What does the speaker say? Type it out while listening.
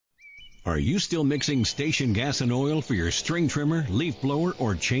Are you still mixing station gas and oil for your string trimmer, leaf blower,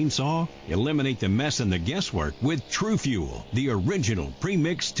 or chainsaw? Eliminate the mess and the guesswork with True Fuel, the original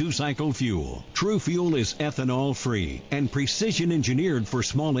pre-mixed 2-cycle fuel. True Fuel is ethanol-free and precision-engineered for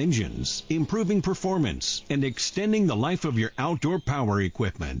small engines, improving performance and extending the life of your outdoor power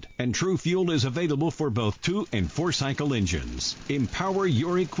equipment. And True Fuel is available for both 2- and 4-cycle engines. Empower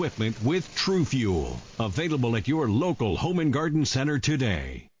your equipment with True Fuel. Available at your local Home and Garden Center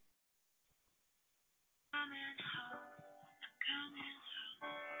today.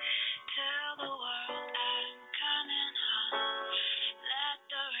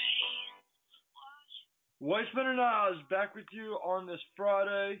 Weissman and Oz back with you on this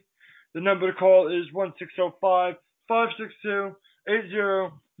Friday. The number to call is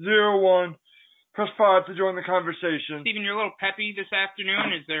 1-605-562-8001. Press 5 to join the conversation. Steven, you're a little peppy this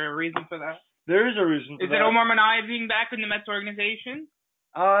afternoon. Is there a reason for that? There is a reason for that. Is it Omar Minaya being back in the Mets organization?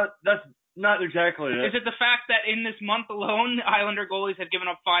 That's not exactly it. Is it the fact that in this month alone, Islander goalies have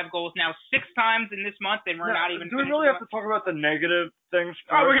given up 5 goals now 6 times in this month, and we're not even. Do we really have to talk about the negative things?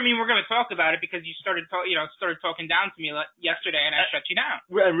 Oh, we're going to talk about it because you started talking down to me yesterday, and I shut you down.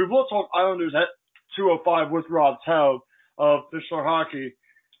 And we will talk Islanders at 2:05 with Rob Taub of Fischler Hockey,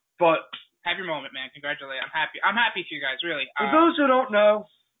 but have your moment, man. Congratulations. I'm happy. I'm happy for you guys, really. For those who don't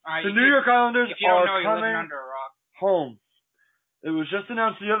know, the New York Islanders are coming under a rock. home. It was just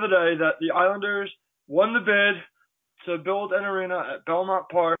announced the other day that the Islanders won the bid to build an arena at Belmont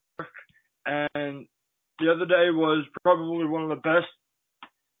Park, and the other day was probably one of the best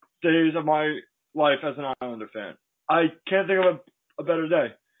days of my life as an Islander fan. I can't think of a better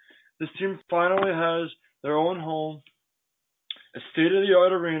day. This team finally has their own home, a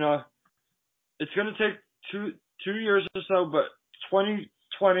state-of-the-art arena. It's going to take two years or so, but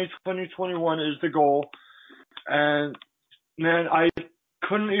 2020, 2021 is the goal, and man, I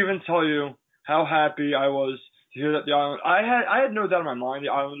couldn't even tell you how happy I was to hear that the Islanders. I had no doubt in my mind the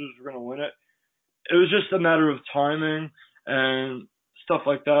Islanders were going to win it. It was just a matter of timing and stuff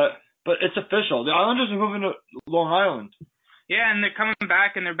like that. But it's official. The Islanders are moving to Long Island. Yeah, and they're coming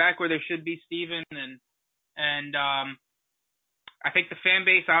back, and they're back where they should be, Steven. And I think the fan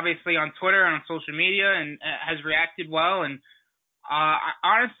base, obviously, on Twitter and on social media, and has reacted well. And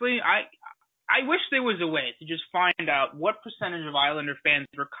honestly, I wish there was a way to just find out what percentage of Islander fans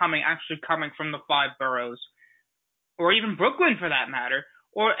were actually coming from the 5 boroughs, or even Brooklyn for that matter,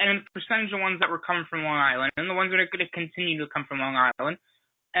 and the percentage of ones that were coming from Long Island, and the ones that are going to continue to come from Long Island.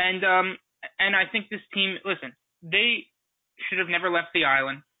 And I think this team, listen, they should have never left the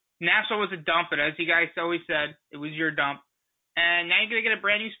island. Nassau was a dump, but as you guys always said, it was your dump. And now you're going to get a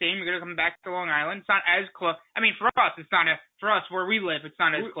brand new stadium. You're going to come back to Long Island. It's not as close. I mean, for us, for us where we live, it's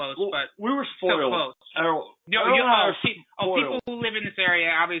not as close. But we were spoiled. Still close. People who live in this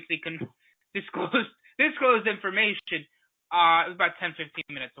area obviously can disclose information. It was about 10-15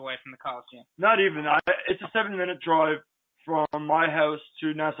 minutes away from the Coliseum. Not even. It's a 7-minute drive from my house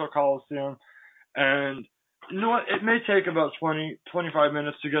to Nassau Coliseum. And you know what? It may take about 20-25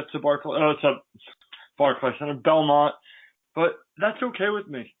 minutes to get to Barclays Center, Belmont. But that's okay with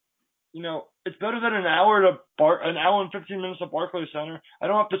me. You know, it's better than an hour and 15 minutes to Barclays Center. I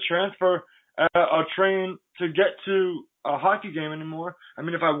don't have to transfer a train to get to a hockey game anymore. I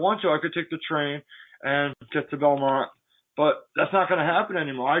mean, if I want to, I could take the train and get to Belmont. But that's not going to happen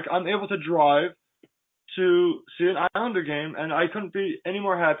anymore. I'm able to drive to see an Islander game, and I couldn't be any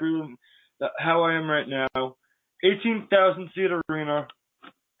more happy with how I am right now. 18,000-seat arena.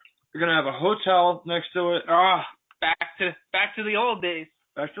 You're going to have a hotel next to it. Back to the old days.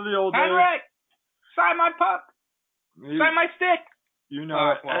 Back to the old days. Henrik, sign my puck. Sign my stick. You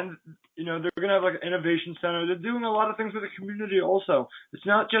know, and you know they're gonna have like an innovation center. They're doing a lot of things with the community also. It's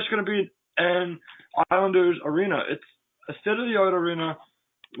not just gonna be an Islanders arena. It's a state-of-the-art arena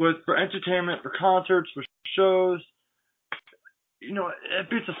for entertainment, for concerts, for shows. You know, it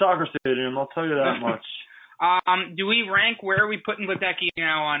beats a soccer stadium. I'll tell you that much. Do we rank where are we putting Ledecky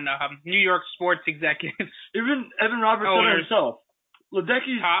now on New York sports executives? Even Evan Robertson himself.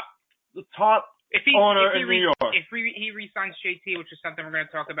 Ledecky's the top owner in New York. If he re-signs JT, which is something we're going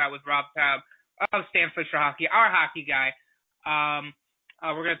to talk about with Rob Taub of Stan Fischler Hockey, our hockey guy,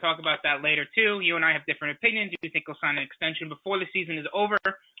 we're going to talk about that later too. You and I have different opinions. Do you think he'll sign an extension before the season is over?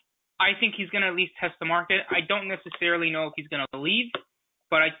 I think he's going to at least test the market. I don't necessarily know if he's going to leave.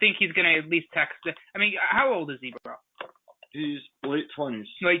 But I think he's going to at least text. I mean, how old is he, bro? He's late 20s.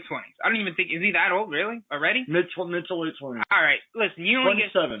 Late 20s. I don't even think, is he that old, really? Already? Mid to late 20s. All right. Listen, you only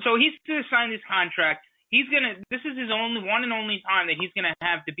 27. So he's going to sign this contract. This is his one and only time that he's going to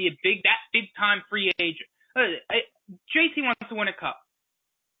have to be that big time free agent. JT wants to win a cup.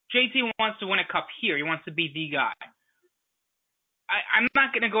 JT wants to win a cup here. He wants to be the guy. I'm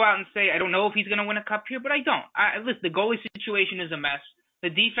not going to go out and say I don't know if he's going to win a cup here, but I don't. Listen, the goalie situation is a mess.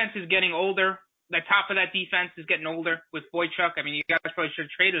 The defense is getting older. The top of that defense is getting older with Boychuk. I mean, you guys probably should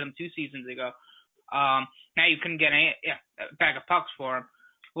have traded him 2 seasons ago. Now you couldn't get a bag of pucks for him.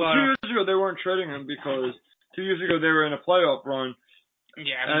 Well, 2 years ago they weren't trading him because 2 years ago they were in a playoff run.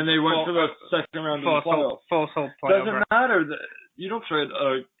 Yeah, and they went to the second round of the playoffs. Full playoff. Doesn't matter. You don't trade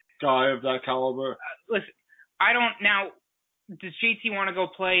a guy of that caliber. Listen, I don't now. Does JT want to go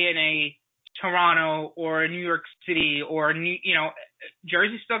play in a Toronto or a New York City or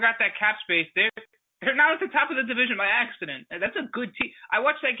Jersey still got that cap space? They're not at the top of the division by accident. That's a good team. I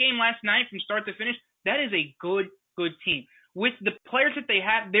watched that game last night from start to finish. That is a good team. With the players that they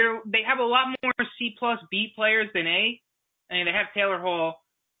have, they have a lot more C plus B players than A. I mean, they have Taylor Hall.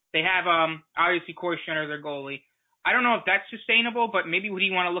 They have obviously Corey Schneider, their goalie. I don't know if that's sustainable, but maybe would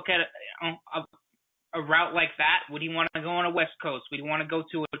he want to look at a route like that? Would he want to go on a West Coast? Would he want to go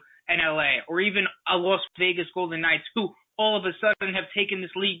to an LA or even a Las Vegas Golden Knights, who all of a sudden have taken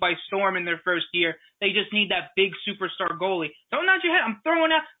this league by storm in their first year? They just need that big superstar goalie. Don't nod your head. I'm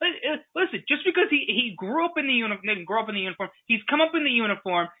throwing out. Listen, just because he grew up in the uniform, didn't grow up in the uniform. He's come up in the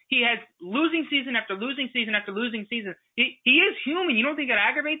uniform. He has losing season after losing season after losing season. He is human. You don't think that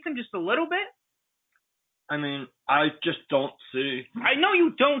aggravates him just a little bit? I mean, I just don't see. I know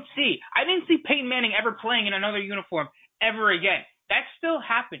you don't see. I didn't see Peyton Manning ever playing in another uniform ever again. That still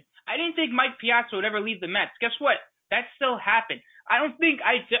happened. I didn't think Mike Piazza would ever leave the Mets. Guess what? That still happened. I don't think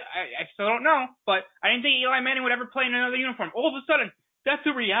I still don't know, but I didn't think Eli Manning would ever play in another uniform. All of a sudden, that's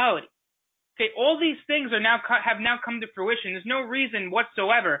a reality. Okay, all these things have now come to fruition. There's no reason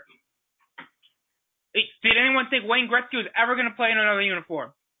whatsoever. Did anyone think Wayne Gretzky was ever going to play in another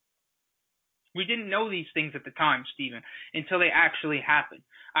uniform? We didn't know these things at the time, Steven, until they actually happened.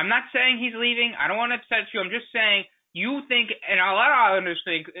 I'm not saying he's leaving. I don't want to upset you. I'm just saying you think, and a lot of Islanders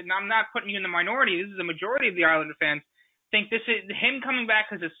think, and I'm not putting you in the minority, this is the majority of the Islander fans, think this is him coming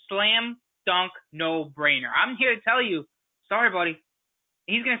back as a slam dunk no-brainer. I'm here to tell you, sorry, buddy,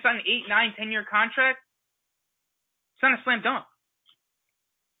 he's going to sign an 8, 9, 10-year contract. It's not a slam dunk.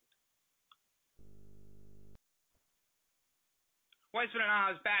 Weissman and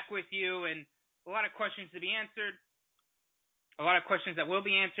I was back with you, and a lot of questions to be answered. A lot of questions that will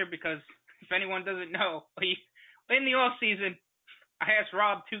be answered because if anyone doesn't know, in the off season, I asked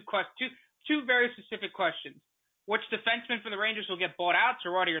Rob two very specific questions. Which defenseman for the Rangers will get bought out?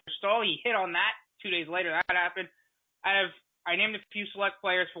 Girardi or Stahl? He hit on that. 2 days later, that happened. I named a few select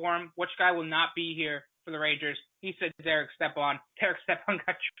players for him. Which guy will not be here for the Rangers? He said Derek Stepan. Derek Stepan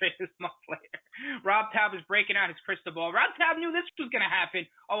got traded a month later. Rob Taub is breaking out his crystal ball. Rob Taub knew this was going to happen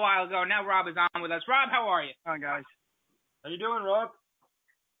a while ago. Now Rob is on with us. Rob, how are you? Hi, guys. How you doing, Rob?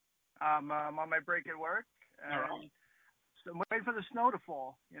 I'm on my break at work. All right. So I'm waiting for the snow to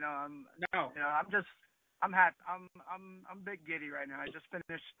fall. I'm happy. I'm big giddy right now. I just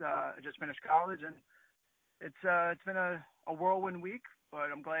finished college, and it's been a whirlwind week. But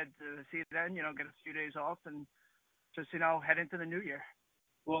I'm glad to see it then. Get a few days off and just head into the new year.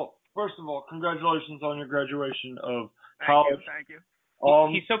 Well, first of all, congratulations on your graduation of college. Thank you.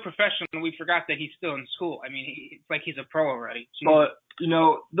 He's so professional, we forgot that he's still in school. I mean, it's like he's a pro already. But,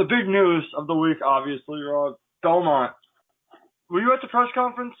 the big news of the week, obviously, Rob, Belmont. Were you at the press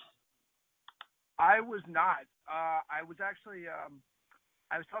conference? I was not. I was actually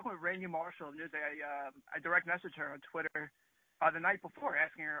I was talking with Rainey Marshall. I direct messaged her on Twitter the night before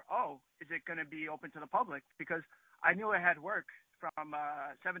asking her, is it going to be open to the public? Because I knew I had work from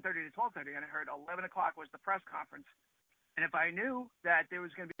 7:30 to 12:30, and I heard 11 o'clock was the press conference. And if I knew that there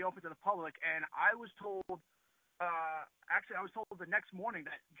was going to be open to the public, and I was told, I was told the next morning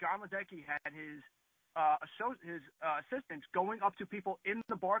that John Ledecky had his assistants going up to people in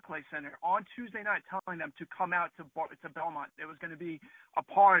the Barclays Center on Tuesday night, telling them to come out to Belmont. There was going to be a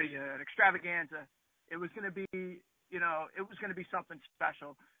party, an extravaganza. It was going to be, it was going to be something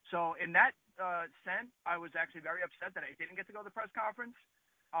special. So in that sense, I was actually very upset that I didn't get to go to the press conference.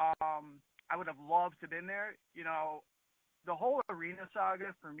 I would have loved to have been there. The whole arena saga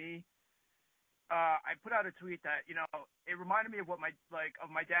for me, I put out a tweet that, it reminded me of of my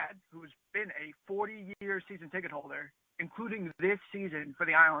dad, who's been a 40-year season ticket holder, including this season for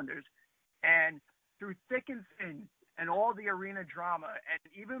the Islanders. And through thick and thin and all the arena drama, and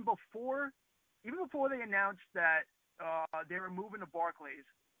even before they announced that they were moving to Barclays,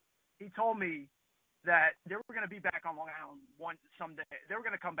 he told me that they were going to be back on Long Island someday. They were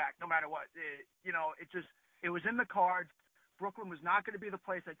going to come back no matter what. It was in the cards. Brooklyn was not going to be the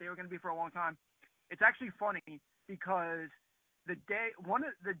place that they were going to be for a long time. It's actually funny because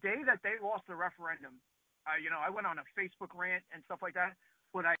the day that they lost the referendum, I went on a Facebook rant and stuff like that.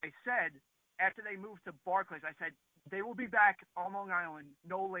 What I said after they moved to Barclays, I said they will be back on Long Island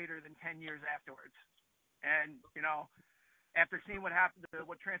no later than 10 years afterwards. And after seeing what happened,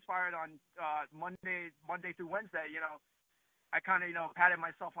 what transpired on Monday through Wednesday, I kind of patted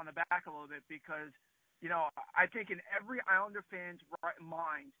myself on the back a little bit because I think in every Islander fan's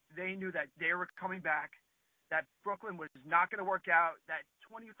mind, they knew that they were coming back, that Brooklyn was not going to work out, that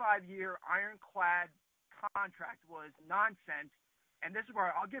 25-year ironclad contract was nonsense. And this is where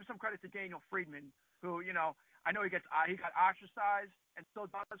I'll give some credit to Daniel Friedman, who, I know he got ostracized and still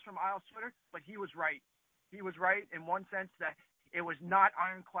does from Isles Twitter, but he was right. He was right in one sense that it was not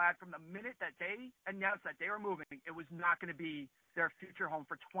ironclad from the minute that they announced that they were moving. It was not going to be their future home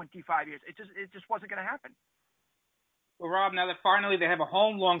for 25 years. It just wasn't going to happen. Well, Rob, now that finally they have a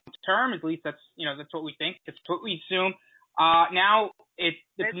home long term, at least that's what we think. That's what we assume. Now it's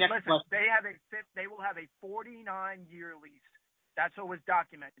next. Listen, they will have a 49-year lease. That's what was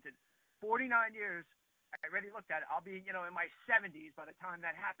documented. 49 years. I already looked at it. I'll be, in my 70s by the time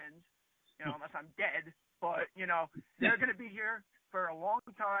that happens, unless I'm dead. But, they're going to be here for a long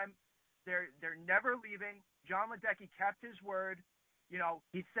time. They're never leaving. John Ledecky kept his word.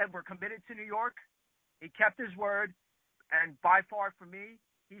 He said we're committed to New York. He kept his word. And by far, for me,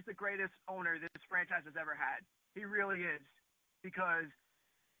 he's the greatest owner this franchise has ever had. He really is. Because,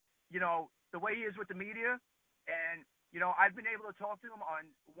 the way he is with the media and, I've been able to talk to him on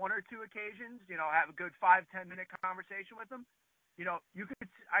one or two occasions, have a good 5-10 minute conversation with him.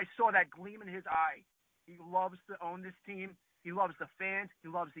 I saw that gleam in his eye. He loves to own this team. He loves the fans. He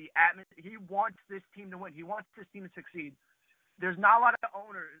loves the atmosphere. He wants this team to win. He wants this team to succeed. There's not a lot of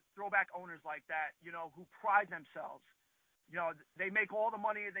throwback owners like that, who pride themselves. They make all the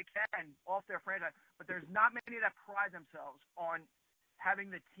money they can off their franchise, but there's not many that pride themselves on having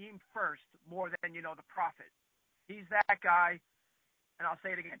the team first more than, the profit. He's that guy, and I'll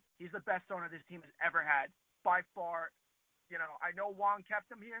say it again. He's the best owner this team has ever had, by far. I know Wong kept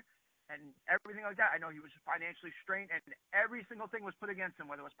him here and everything like that. I know he was financially strained, and every single thing was put against him,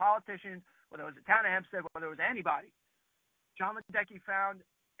 whether it was politicians, whether it was the town of Hempstead, whether it was anybody. John Ledecky found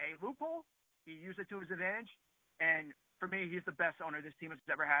a loophole. He used it to his advantage, and for me, he's the best owner this team has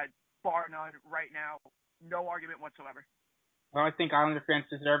ever had, bar none, right now. No argument whatsoever. Well, I think Islander fans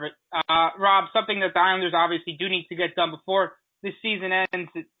deserve it. Rob, something that the Islanders obviously do need to get done before this season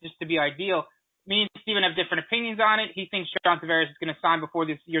ends, just to be ideal. Me and Steven have different opinions on it. He thinks John Tavares is going to sign before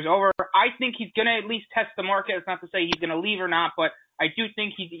this year's over. I think he's going to at least test the market. It's not to say he's going to leave or not, but I do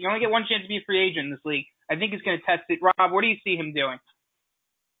think you only get one chance to be a free agent in this league. I think he's going to test it. Rob, what do you see him doing?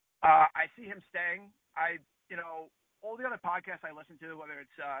 I see him staying. All the other podcasts I listen to, whether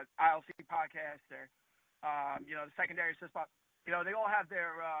it's ILC podcast or the secondary assist podcast, they all have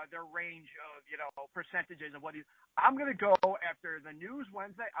their range of percentages of what I'm going to go after the news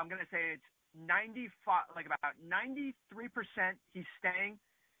Wednesday. I'm going to say it's 95, like about 93% he's staying,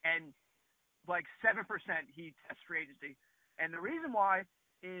 and like 7% he tests free agency. And the reason why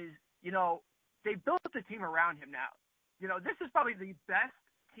is they built the team around him now. This is probably the best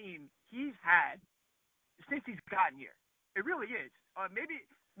team he's had since he's gotten here. It really is.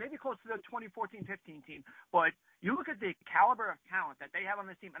 Maybe close to the 2014-15 team, but you look at the caliber of talent that they have on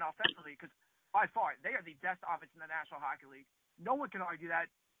this team, and offensively, because by far they are the best offense in the National Hockey League. No one can argue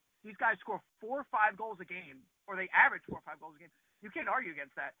that. These guys score 4 or 5 goals a game, or they average 4 or 5 goals a game. You can't argue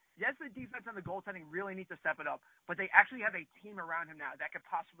against that. Yes, the defense and the goaltending really need to step it up, but they actually have a team around him now that could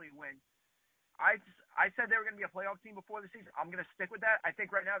possibly win. I said they were going to be a playoff team before the season. I'm going to stick with that. I think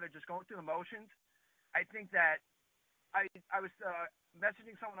right now they're just going through the motions. I think that I was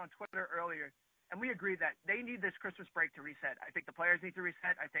messaging someone on Twitter earlier, and we agreed that they need this Christmas break to reset. I think the players need to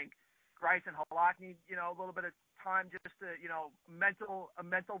reset. I think Greiss and Halak need, a little bit of time just to, a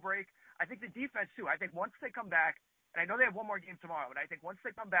mental break. I think the defense too. I think once they come back, and I know they have one more game tomorrow, but I think once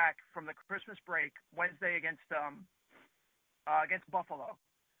they come back from the Christmas break Wednesday against Buffalo,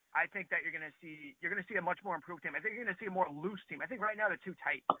 I think that you're going to see a much more improved team. I think you're going to see a more loose team. I think right now they're too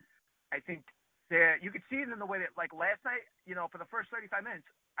tight. I think you could see it in the way that, like last night, for the first 35 minutes,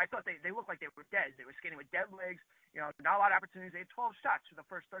 I thought they looked like they were dead. They were skating with dead legs, not a lot of opportunities. They had 12 shots for the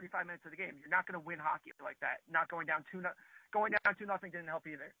first 35 minutes of the game. You're not going to win hockey like that. Not going down 2-0 didn't help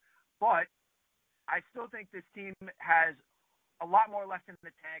either. But I still think this team has a lot more left in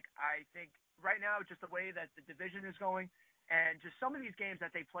the tank. I think right now, just the way that the division is going, and just some of these games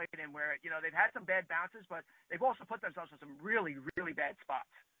that they played in where, they've had some bad bounces, but they've also put themselves in some really, really bad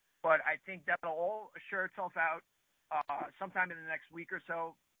spots. But I think that'll all assure itself out sometime in the next week or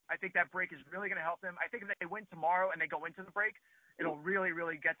so. I think that break is really going to help them. I think if they win tomorrow and they go into the break, it'll really,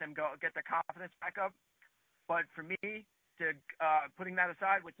 really get their confidence back up. But for me, putting that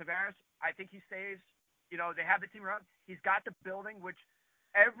aside with Tavares, I think he stays. They have the team around. He's got the building, which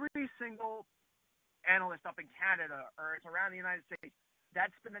every single analyst up in Canada or it's around the United States,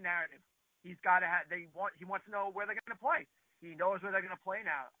 that's been the narrative. He's got to have. He wants to know where they're going to play. He knows where they're going to play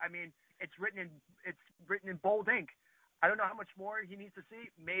now. I mean, it's written in bold ink. I don't know how much more he needs to see.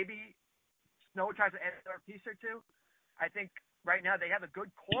 Maybe Snow tries to add another piece or two. I think right now they have a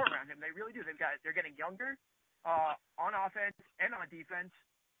good core around him. They really do. They're getting younger on offense and on defense.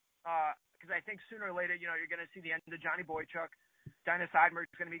 Because I think sooner or later, you're going to see the end of Johnny Boychuk. Dennis Seidmer's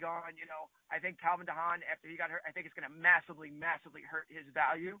going to be gone. I think Calvin DeHaan, after he got hurt, I think it's going to massively, massively hurt his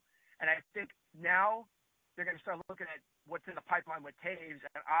value. And I think now they're going to start looking at what's in the pipeline with Taves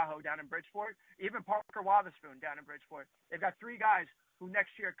and Aho down in Bridgeport, even Parker Wotherspoon down in Bridgeport. They've got 3 guys who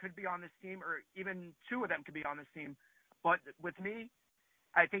next year could be on this team, or even 2 of them could be on this team. But with me,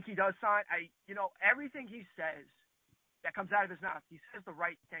 I think he does sign. Everything he says that comes out of his mouth, he says the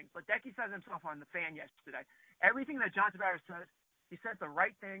right things. Ledecky said himself on the Fan yesterday. Everything that John Tavares says, he says the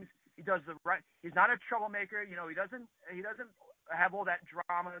right things. He does the right. He's not a troublemaker. He doesn't have all that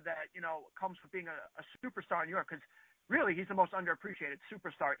drama that comes with being a superstar in New York. Because really, he's the most underappreciated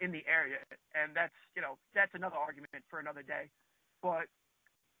superstar in the area, and that's another argument for another day. But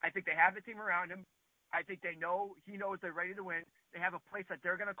I think they have the team around him. I think he knows they're ready to win. They have a place that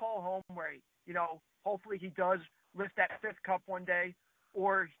they're going to call home where, hopefully he does lift that 5th cup one day,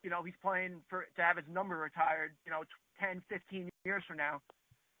 or, he's playing to have his number retired, 10, 15 years from now.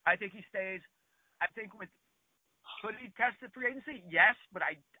 I think he stays. I think could he test the free agency? Yes, but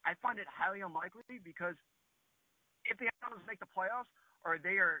I find it highly unlikely because if the Islanders make the playoffs or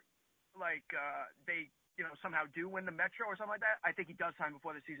they are they somehow do win the Metro or something like that, I think he does sign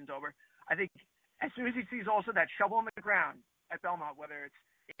before the season's over. I think as soon as he sees also that shovel in the ground at Belmont, whether it's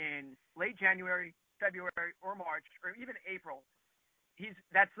in late January, February, or March, or even April,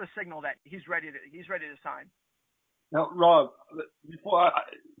 that's the signal that he's ready to sign. Now, Rob, before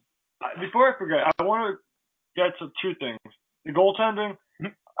I forget, I want to get to 2 things: the goaltending,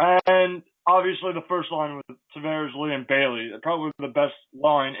 and obviously the first line with Tavares, Lee, and Bailey, probably the best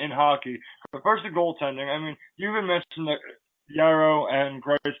line in hockey. But first, the goaltending. I mean, you even mentioned that Yarrow and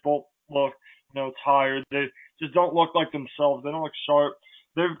Grace both look, tired. They just don't look like themselves. They don't look sharp.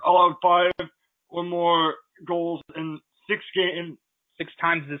 They've allowed 5 or more goals in 6 games. 6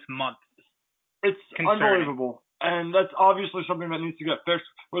 times this month. It's concerning. Unbelievable. And that's obviously something that needs to get fixed,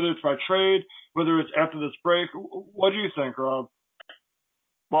 whether it's by trade, whether it's after this break. What do you think, Rob?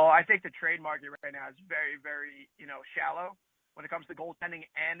 Well, I think the trade market right now is very, very, shallow when it comes to goaltending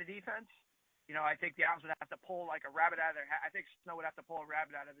and the defense. I think the Islanders would have to pull like a rabbit out of their hat. I think Snow would have to pull a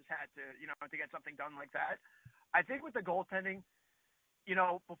rabbit out of his hat to get something done like that. I think with the goaltending,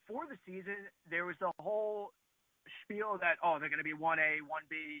 before the season, there was the whole spiel that, they're going to be 1A,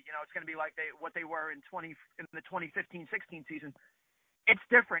 1B, it's going to be like what they were in the 2015-16 season. It's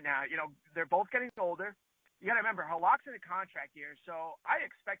different now. They're both getting older. You got to remember, Halak's in a contract year, so I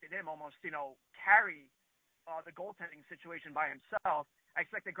expected him almost, carry the goaltending situation by himself. I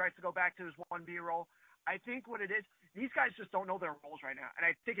expected Grice to go back to his 1B role. I think what it is, these guys just don't know their roles right now, and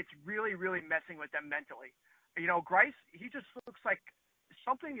I think it's really, really messing with them mentally. Grice, he just looks like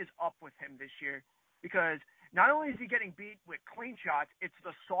something is up with him this year because not only is he getting beat with clean shots, it's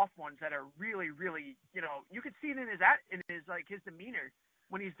the soft ones that are really, really, you could see it in his his demeanor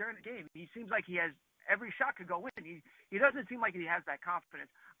when he's during the game. He seems like he has every shot could go in. He doesn't seem like he has that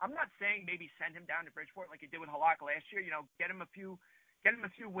confidence. I'm not saying maybe send him down to Bridgeport like he did with Halak last year. Get him a few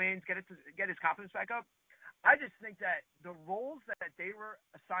wins, get his confidence back up. I just think that the roles that they were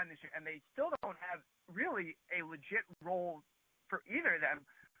assigned this year, and they still don't have really a legit role for either of them,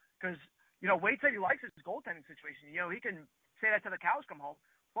 because Wade said he likes his goaltending situation. He can say that till the cows come home,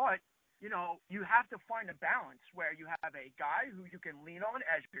 but you have to find a balance where you have a guy who you can lean on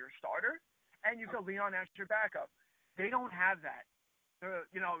as your starter, and you can lean on as your backup. They don't have that.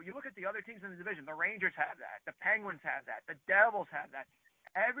 You look at the other teams in the division. The Rangers have that. The Penguins have that. The Devils have that.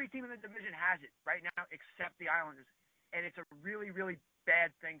 Every team in the division has it right now except the Islanders. And it's a really, really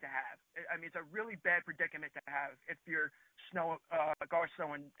bad thing to have. I mean, it's a really bad predicament to have if you're Garth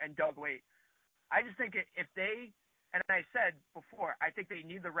Snow and Doug Weight. I just think if they, and I said before, I think they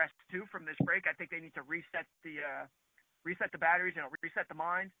need the rest too from this break. I think they need to reset the batteries, reset the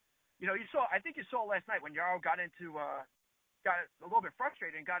mind. I think you saw last night when Yarrow got a little bit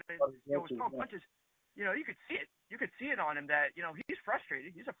frustrated and was throwing punches. You could see it. You could see it on him that, he's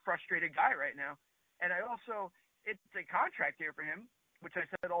frustrated. He's a frustrated guy right now. And it's a contract here for him, which I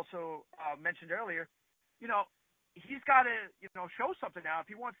said also mentioned earlier. he's got to, show something now if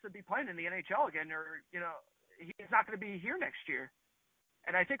he wants to be playing in the NHL again, or, he's not going to be here next year.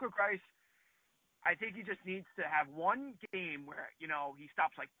 And I think with Greiss, I think he just needs to have one game where, he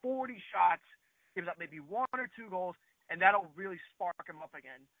stops like 40 shots, gives up maybe 1 or 2 goals, and that'll really spark him up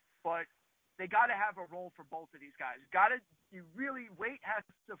again. But they got to have a role for both of these guys. Wade has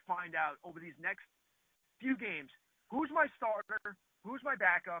to find out over these next few games, who's my starter, who's my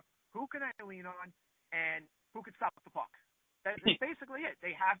backup, who can I lean on, and who can stop the puck. That's basically it.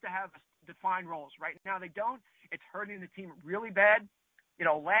 They have to have defined roles. Right now they don't. It's hurting the team really bad.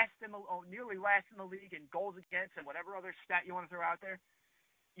 Nearly last in the league in goals against and whatever other stat you want to throw out there.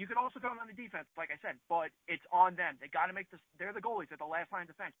 You can also count on the defense, like I said, but it's on them. They got to make this. They're the goalies. They're the last line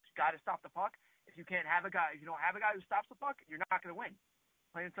of defense. You got to stop the puck. If you don't have a guy who stops the puck, you're not going to win.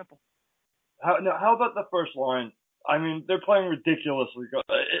 Plain and simple. How about the first line? I mean, they're playing ridiculously good.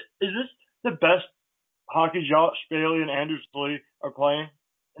 Is this the best hockey Josh Bailey and Anders Lee are playing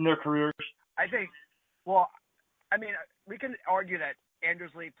in their careers? I think. Well, I mean, we can argue that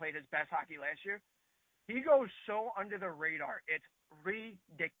Anders Lee played his best hockey last year. He goes so under the radar. It's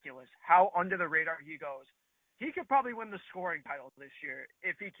ridiculous how under the radar he goes. He could probably win the scoring title this year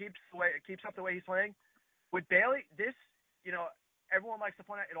if he keeps up the way he's playing. With Bailey, everyone likes to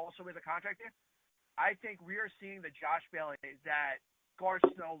point out it also is a contract year. I think we are seeing the Josh Bailey that Garth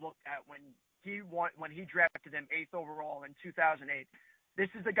Snow looked at when he drafted him 8th overall in 2008. This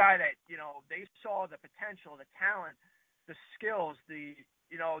is the guy that, they saw the potential, the talent, the skills, the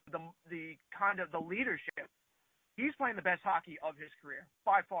kind of the leadership. He's playing the best hockey of his career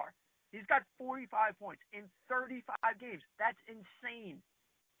by far. He's got 45 points in 35 games. That's insane.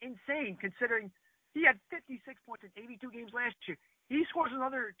 Insane considering he had 56 points in 82 games last year. He scores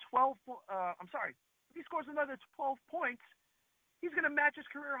another 12 If he scores another 12 points, he's going to match his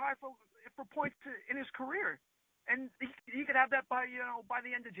career high for points in his career. And he could have that by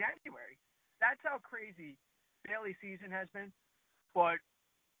the end of January. That's how crazy Bailey's season has been. But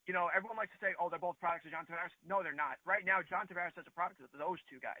everyone likes to say, oh, they're both products of John Tavares. No, they're not. Right now, John Tavares is a product of those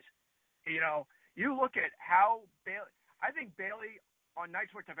two guys. You look at how Bailey – I think Bailey, on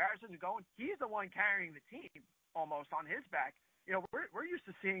nights where Tavares isn't going, he's the one carrying the team almost on his back. We're used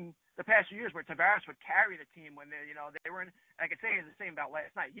to seeing the past few years where Tavares would carry the team when they were in – I could say the same about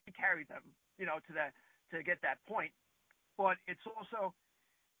last night. He carried them, to get that point. But it's also –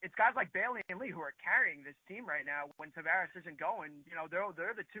 it's guys like Bailey and Lee who are carrying this team right now when Tavares isn't going.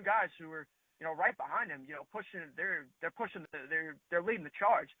 They're the two guys who are, right behind him, pushing. They're pushing. They're leading the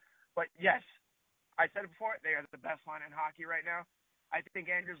charge. But yes, I said it before. They are the best line in hockey right now. I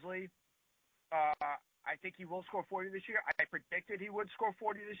think Anders Lee. I think he will score 40 this year. I predicted he would score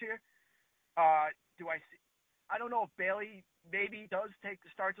 40 this year. I don't know if Bailey maybe does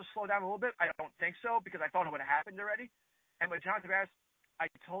start to slow down a little bit. I don't think so because I thought it would have happened already. And with John Tavares, I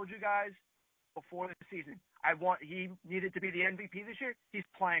told you guys before the season, he needed to be the MVP this year. He's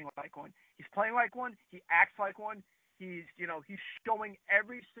playing like one. He's playing like one. He acts like one. He's showing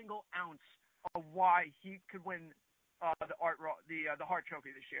every single ounce of why he could win the Hart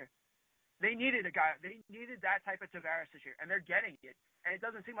Trophy this year. They needed a guy. They needed that type of Tavares this year, and they're getting it. And it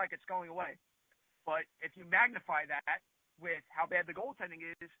doesn't seem like it's going away. But if you magnify that with how bad the goaltending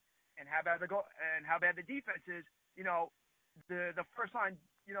is and how bad the defense is, the first line,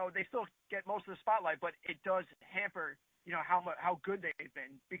 they still get most of the spotlight, but it does hamper, how good they've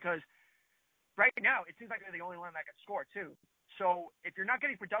been because right now it seems like they're the only line that can score too. So if you're not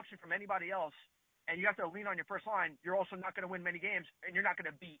getting production from anybody else and you have to lean on your first line, you're also not going to win many games and you're not going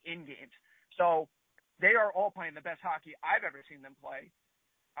to be in games. So they are all playing the best hockey I've ever seen them play.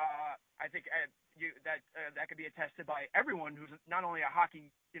 I think that could be attested by everyone who's not only a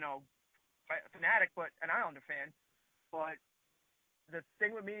hockey, fanatic, but an Islander fan. But the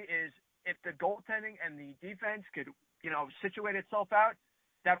thing with me is if the goaltending and the defense could, situate itself out,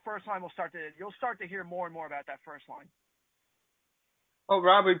 that first line you'll start to hear more and more about that first line. Well,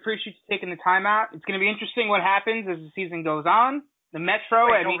 Rob, we appreciate you taking the time out. It's going to be interesting what happens as the season goes on. The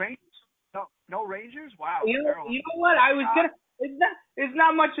Metro, Rangers? No Rangers? Wow. You know what? It's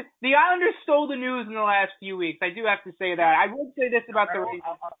not much. The Islanders stole the news in the last few weeks. I do have to say that. I would say this about the Rangers.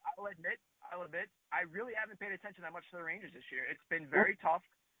 I'll admit, I really haven't paid attention that much to the Rangers this year. It's been very tough,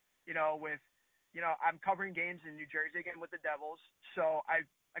 I'm covering games in New Jersey again with the Devils. So I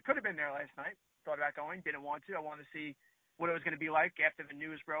could have been there last night. Thought about going, didn't want to. I wanted to see what it was going to be like after the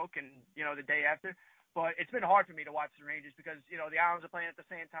news broke and, the day after. But it's been hard for me to watch the Rangers because, the Islanders are playing at the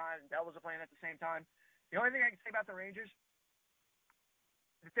same time, the Devils are playing at the same time. The only thing I can say about the Rangers,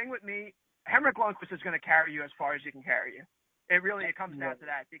 the thing with me, Henrik Lundqvist is going to carry you as far as he can carry you. It comes down to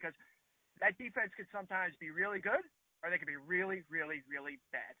that because that defense could sometimes be really good, or they could be really, really, really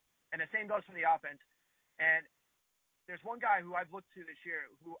bad. And the same goes for the offense. And there's one guy who I've looked to this year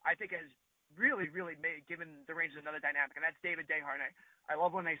who I think has really, really given the Rangers another dynamic, and that's David Desharnais. I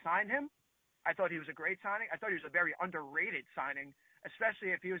love when they signed him. I thought he was a great signing. I thought he was a very underrated signing,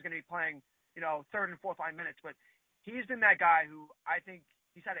 especially if he was going to be playing, third and fourth line minutes. But he's been that guy who I think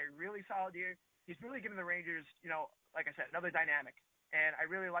he's had a really solid year. He's really given the Rangers, like I said, another dynamic. And I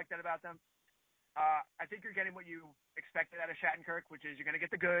really like that about them. I think you're getting what you expected out of Shattenkirk, which is you're going to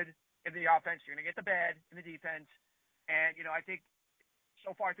get the good in the offense, you're going to get the bad in the defense. And, I think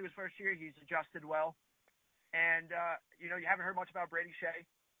so far through his first year, he's adjusted well. And, you haven't heard much about Brady Shea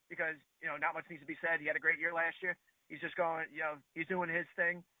because, not much needs to be said. He had a great year last year. He's just going, he's doing his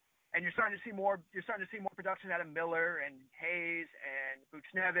thing. And you're starting to see more production out of Miller and Hayes and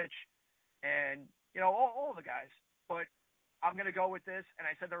Buchnevich and, all the guys. But I'm going to go with this, and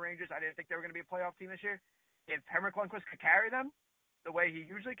I said the Rangers, I didn't think they were going to be a playoff team this year. If Henrik Lundqvist could carry them the way he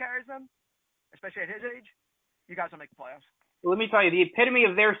usually carries them, especially at his age, you guys will make the playoffs. Well, let me tell you, the epitome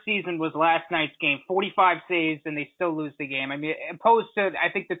of their season was last night's game. 45 saves, and they still lose the game. I mean, opposed to, I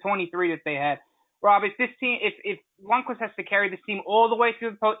think, the 23 that they had. Rob, if Lundqvist has to carry this team all the way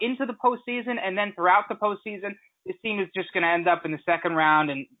through into the postseason and then throughout the postseason, this team is just going to end up in the second round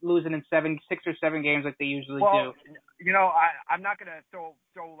and losing in 6 or 7 games like they usually do. I'm not going to throw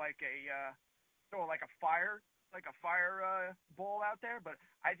like a fire ball out there, but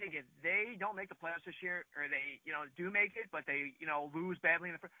I think if they don't make the playoffs this year, or they do make it, but they lose badly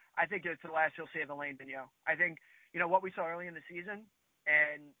in the first, I think it's the last you'll see of Alain Vigneault. I think what we saw early in the season,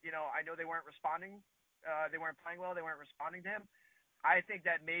 and I know they weren't responding, they weren't playing well, they weren't responding to him. I think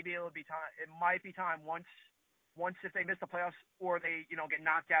that maybe it'll be time. It might be time once if they miss the playoffs or they get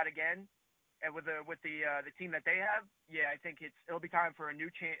knocked out again, and with the team that they have, I think it'll be time for a new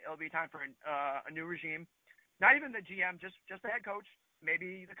it'll be time for a new regime. Not even the GM, just the head coach,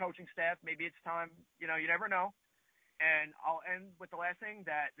 maybe the coaching staff. Maybe it's time. You never know. And I'll end with the last thing,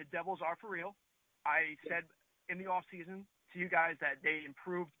 that the Devils are for real. I said in the off season to you guys that they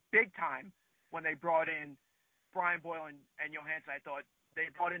improved big time when they brought in Brian Boyle and Johansson. I thought they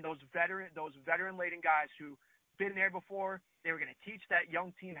brought in those veteran-laden guys who been there before. They were going to teach that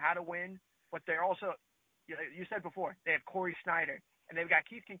young team how to win. But they're also, you said before, they have Corey Schneider, and they've got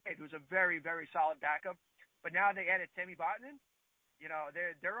Keith Kincaid, who's a very, very solid backup. But now they added Sami Vatanen.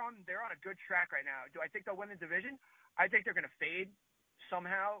 They're on a good track right now. Do I think they'll win the division? I think they're going to fade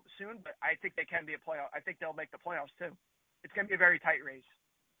somehow soon, but I think they can be a playoff. I think they'll make the playoffs too. It's going to be a very tight race.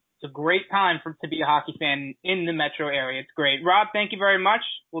 It's a great time to be a hockey fan in the metro area. It's great. Rob, thank you very much.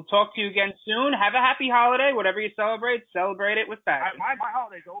 We'll talk to you again soon. Have a happy holiday. Whatever you celebrate it with passion. My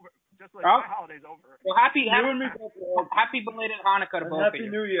holiday's over. My holiday's over. Well, happy belated Hanukkah to both of you.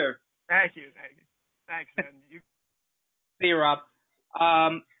 Happy New Year. Thank you. Thanks, man. See you, Rob.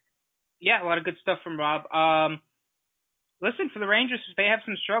 A lot of good stuff from Rob. Listen, for the Rangers, if they have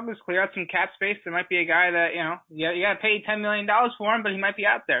some struggles, clear out some cap space, there might be a guy that, you got to pay $10 million for him, but he might be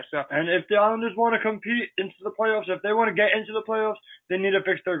out there. So. And if the Islanders want to compete into the playoffs, if they want to get into the playoffs, they need to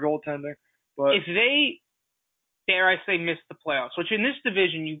fix their goaltending. But if they, dare I say, miss the playoffs, which in this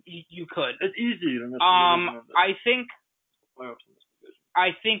division you could. It's easy to miss the division.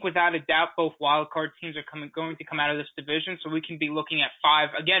 I think without a doubt both wildcard teams are going to come out of this division, so we can be looking at 5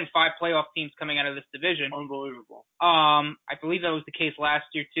 playoff teams coming out of this division. Unbelievable. I believe that was the case last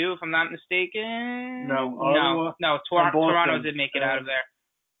year too, if I'm not mistaken. No. Toronto did make it out of there.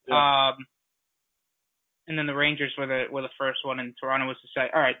 Yeah. And then the Rangers were the first one, and Toronto was the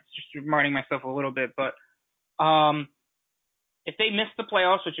second. All right, just reminding myself a little bit, but if they miss the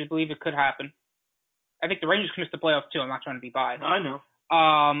playoffs, which I believe it could happen, I think the Rangers can miss the playoffs too. I'm not trying to be biased. I know.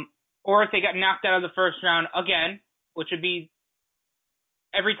 Or if they got knocked out of the first round again, which would be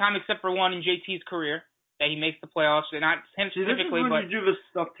every time except for one in JT's career that he makes the playoffs. Not him specifically, but you do this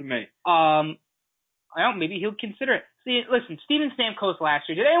stuff to me. I don't know, maybe he'll consider it. See, listen, Steven Stamkos last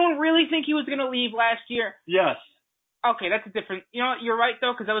year. Did anyone really think he was going to leave last year? Yes. Okay, that's a different. You're right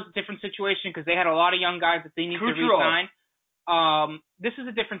though, because that was a different situation because they had a lot of young guys that they need to re-sign. This is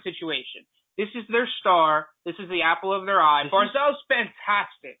a different situation. This is their star. This is the apple of their eye. Barzal's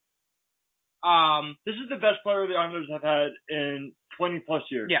fantastic. This is the best player the Islanders have had in 20-plus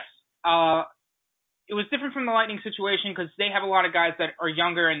years. Yes. It was different from the Lightning situation because they have a lot of guys that are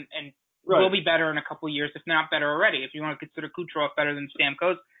younger and will be better in a couple of years, if not better already. If you want to consider Kucherov better than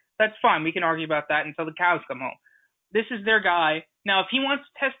Stamkos, that's fine. We can argue about that until the cows come home. This is their guy. Now, if he wants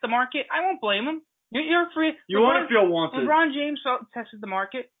to test the market, I won't blame him. You're free. You want to feel wanted. LeBron James tested the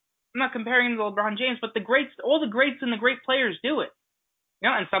market. I'm not comparing him to LeBron James, but all the greats and the great players do it.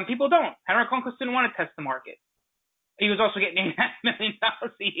 And some people don't. Henrik Lundqvist didn't want to test the market. He was also getting $8 million a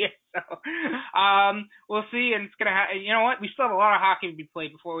year. So we'll see. And it's going to you know what? We still have a lot of hockey to be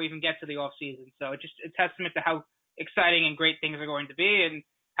played before we even get to the off season. So it's just a testament to how exciting and great things are going to be, and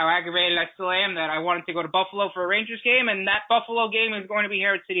how aggravated I still am that I wanted to go to Buffalo for a Rangers game, and that Buffalo game is going to be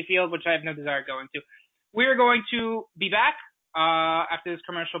here at Citi Field, which I have no desire going to. We're going to be back after this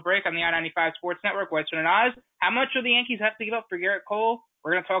commercial break on the I-95 Sports Network, Western and Oz. How much do the Yankees have to give up for Garrett Cole?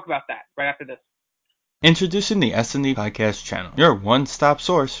 We're going to talk about that right after this. Introducing the S&D Podcast channel, your one-stop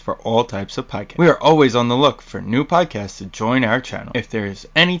source for all types of podcasts. We are always on the look for new podcasts to join our channel. If there is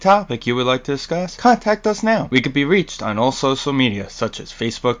any topic you would like to discuss, contact us now. We can be reached on all social media, such as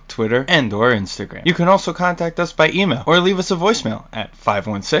Facebook, Twitter, and or Instagram. You can also contact us by email or leave us a voicemail at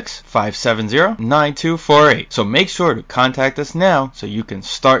 516-570-9248. So make sure to contact us now so you can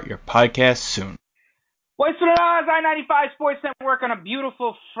start your podcast soon. Western Oz, I-95 Sports Network on a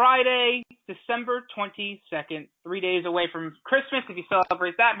beautiful Friday, December 22nd, 3 days away from Christmas. If you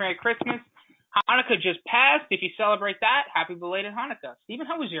celebrate that, Merry Christmas. Hanukkah just passed. If you celebrate that, happy belated Hanukkah. Stephen,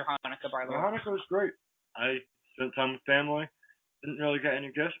 how was your Hanukkah, by the way? Hanukkah was great. I spent time with family. Didn't really get any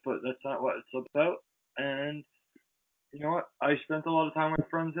gifts, but that's not what it's about. And you know what? I spent a lot of time with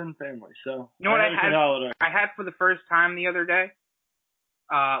friends and family. So you know what I had for the first time the other day?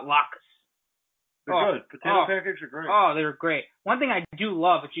 Latkes. They're good. Potato pancakes are great. Oh, they're great. One thing I do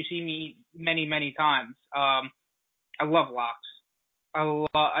love, which you see me eat many, many times, I love lox.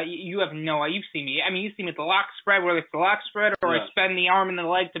 You have you've seen me. I mean, you see me at the lox spread, whether it's the lox spread or I spend the arm and the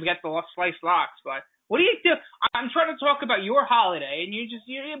leg to get the sliced lox. But what do you do? I'm trying to talk about your holiday, and you're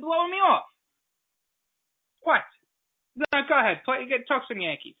blowing me off. What? No, go ahead. Talk some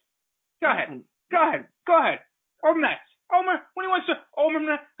Yankees. Go ahead. Or Mets. When he wants to,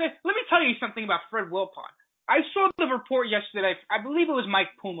 let me tell you something about Fred Wilpon. I saw the report yesterday. I believe it was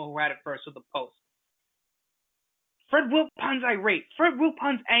Mike Puma who had it first with the Post. Fred Wilpon's irate. Fred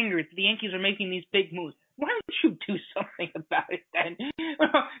Wilpon's angry that the Yankees are making these big moves. Why don't you do something about it then?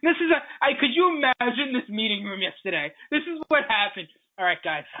 Could you imagine this meeting room yesterday? This is what happened. All right,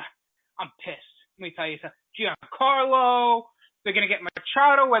 guys, I'm pissed. Let me tell you something. Giancarlo, they're going to get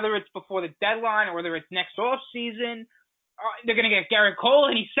Machado, whether it's before the deadline or whether it's next off season. They're going to get Garrett Cole,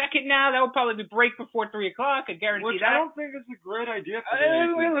 and he's second now. That will probably be break before 3 o'clock. I guarantee Which that. I don't think it's a great idea for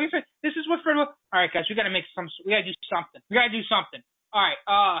the This is what Fred will. All right, guys, we got to do something. All right,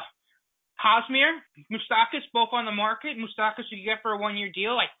 Hosmer, Moustakas, both on the market. Moustakas you can get for a 1-year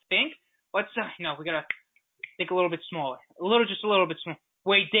deal, I think. We got to think a little bit smaller. Just a little bit smaller.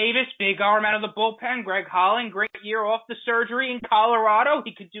 Wade Davis, big arm out of the bullpen. Greg Holland, great year off the surgery in Colorado.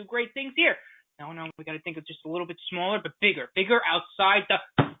 He could do great things here. No, we got to think of just a little bit smaller, but bigger outside the.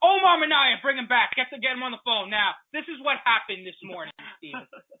 Omar Minaya, bring him back. Get him on the phone now. This is what happened this morning, Steven.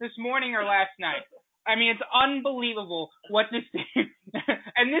 This morning or last night. I mean, it's unbelievable what this team.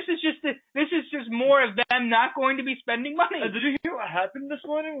 And this is just more of them not going to be spending money. Did you hear what happened this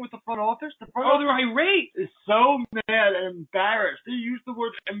morning with the front office? The front they're irate. Is so mad and embarrassed. They used the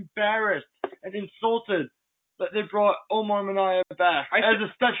word embarrassed and insulted that they brought Omar Minaya back as a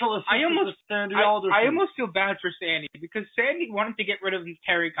special assistant to Sandy Alderson. I almost feel bad for Sandy because Sandy wanted to get rid of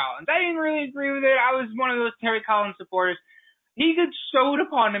Terry Collins. I didn't really agree with it. I was one of those Terry Collins supporters. He gets sewed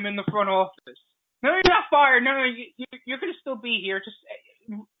upon him in the front office. No, you're not fired. No, you're going to still be here, just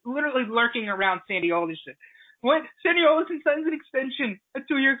literally lurking around Sandy Alderson. When Sandy Alderson signs an extension, a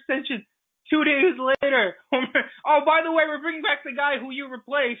 2-year extension, 2 days later, by the way, we're bringing back the guy who you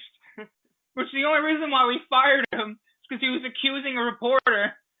replaced. Which the only reason why we fired him is because he was accusing a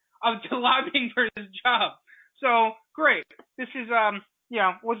reporter of lobbying for his job. So, great. This is,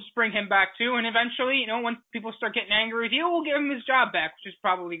 we'll just bring him back too. And eventually, once people start getting angry with you, we'll give him his job back, which is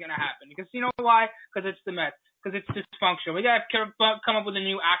probably going to happen. Because you know why? Because it's the Mets. Because it's dysfunctional. We got to come up with a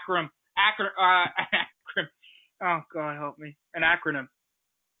new acronym. Oh, God help me. An acronym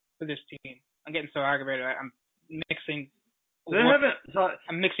for this team. I'm getting so aggravated. I'm mixing.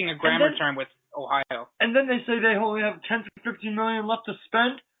 I'm mixing a grammar term with Ohio. And then they say they only have 10 to 15 million left to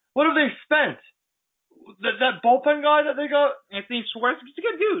spend. What have they spent? That bullpen guy that they got? Anthony Schwartz, he's a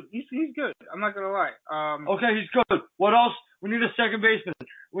good dude. He's good. I'm not gonna lie. Okay, he's good. What else? We need a second baseman.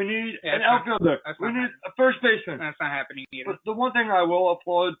 We need an outfielder. We need a first baseman. That's not happening either. But the one thing I will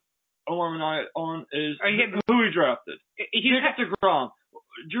applaud Omar Minaya on is who he drafted. Jacob deGrom,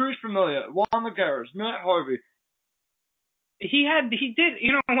 Jeurys Familia, Juan Lagares, Matt Harvey. He did,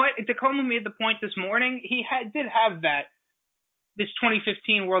 you know what? Tacoma made the point this morning. He did have that this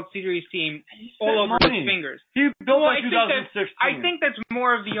 2015 World Series team all over his fingers. He built by 2016. I think that's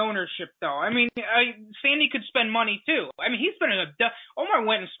more of the ownership, though. I mean, Sandy could spend money, too. I mean, he's spending Omar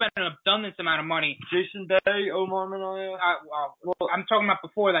went and spent an abundance amount of money. Jason Bay, Omar Minaya. Well, I'm talking about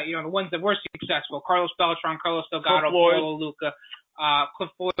before that, the ones that were successful. Carlos Beltran, Carlos Delgado, Paulo Luca.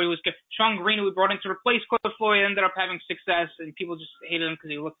 Cliff Floyd was good. Sean Green, who we brought in to replace Cliff Floyd, ended up having success, and people just hated him because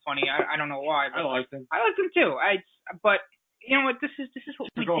he looked funny. I don't know why. I liked him. I liked him, too. But you know what? This is what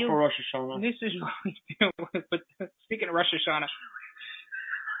we do. Go for Rosh Hashanah. This is what we do. But speaking of Rosh Hashanah,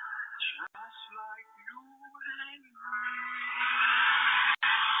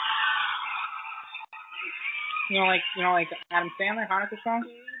 you know, like Adam Sandler Hanukkah song.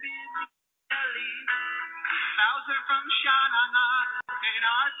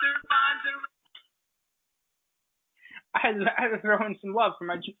 I had to throw in some love for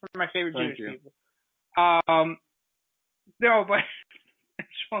my favorite Jewish people. No, but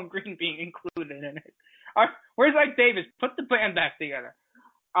Sean Green being included in it. Where's Ike Davis? Put the band back together.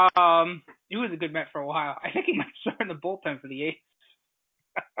 He was a good Met for a while. I think he might start in the bullpen for the A's.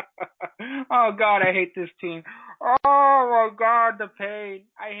 Oh, God, I hate this team. Oh, my God, the pain.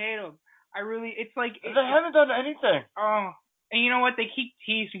 I hate them. It's like... They haven't done anything. Oh, and you know what? They keep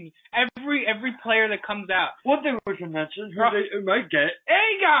teasing every player that comes out. One thing we can mention, who they might get...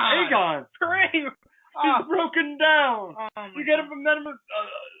 Egon! Great! He's broken down. You get him a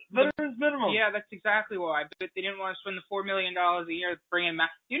veteran's minimum. Yeah, that's exactly why. But they didn't want to spend the $4 million a year to bring him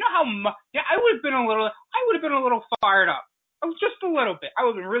back. You know how much? Yeah, I would have been a little fired up. Just a little bit. I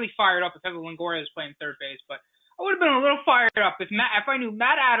would have been really fired up if Evan Longoria was playing third base. But I would have been a little fired up if I knew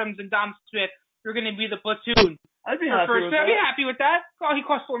Matt Adams and Dom Smith were going to be the platoon. I'd be happy with that. I'd be happy with that. Oh, he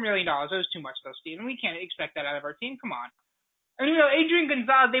cost $4 million. That was too much, though, Steven. We can't expect that out of our team. Come on. And, Adrian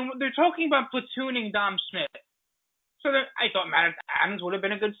Gonzalez, they're talking about platooning Dom Smith. So I thought Matt Adams would have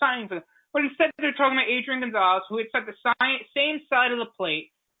been a good signing for them. But instead, they're talking about Adrian Gonzalez, who hits at the same side of the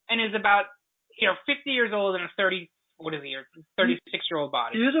plate and is about 50 years old and a 36-year-old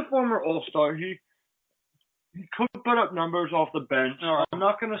body. He is a former All-Star. He could put up numbers off the bench. Oh, I'm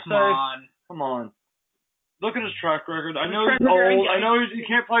not going to say. Come on. Look at his track record. I know he's old. I know he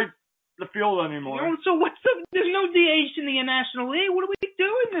can't play the field anymore. So there's no DH in the National League. What are we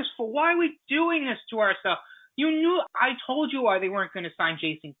doing this for? Why are we doing this to ourselves? I told you why they weren't going to sign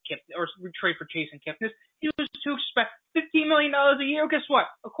Jason Kipnis or trade for Jason Kipnis. He was too expensive. $15 million a year. Guess what?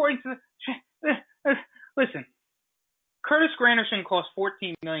 According to listen, Curtis Granderson cost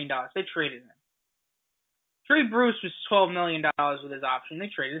 $14 million. They traded him. Trey Bruce was $12 million with his option. They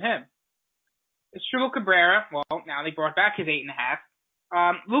traded him. Asdrubal Cabrera, well, now they brought back his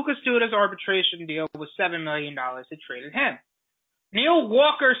 $8.5. Lucas Duda's arbitration deal was $7 million. They traded him. Neil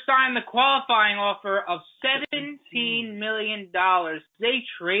Walker signed the qualifying offer of $17 million. They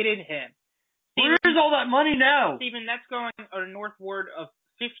traded him. Where's all that money now? Steven, that's going northward of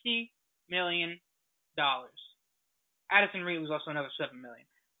 $50 million. Addison Reed was also another $7 million.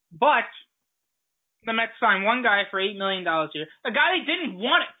 But the Mets signed one guy for $8 million here. A guy they didn't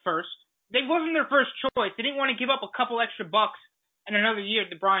want at first. They wasn't their first choice. They didn't want to give up a couple extra bucks and another year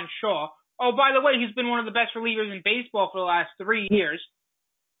to Brian Shaw. Oh, by the way, he's been one of the best relievers in baseball for the last 3 years.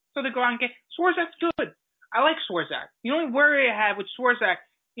 So they go out and get Swarzak's good. I like Swarzak. The only worry I had with Swarzak,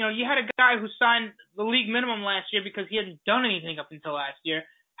 you had a guy who signed the league minimum last year because he hadn't done anything up until last year,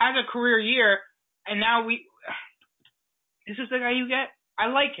 has a career year, and now this is the guy you get. I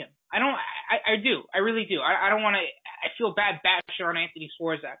like him. I do. I really do. I don't want to. I feel bad bashing on Anthony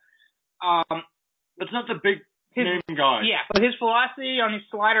Swarzak. It's not the big name guy. Yeah, but his philosophy on his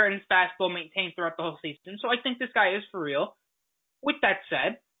slider and his fastball maintained throughout the whole season. So I think this guy is for real. With that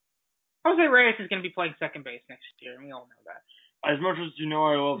said, Jose Reyes is going to be playing second base next year, and we all know that. As much as I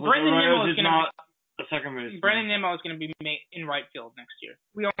love Brendan Nimmo is not a second base. Brendan Nimmo is going to be in right field next year.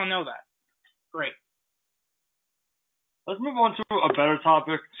 We all know that. Great. Let's move on to a better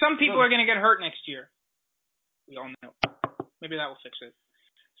topic. Some people are going to get hurt next year. We all know. Maybe that will fix it.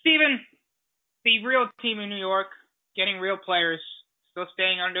 Steven, the real team in New York, getting real players, still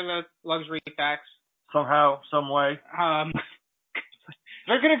staying under the luxury tax. Somehow, some way.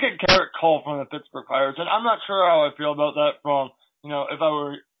 They're going to get Garrett Cole from the Pittsburgh Pirates, and I'm not sure how I feel about that from, if I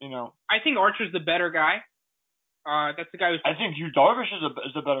were, I think Archer's the better guy. That's the guy who's... I think Yu Darvish is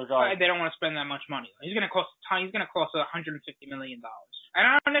a better guy. They don't want to spend that much money. He's going to cost a ton. He's going to cost $150 million.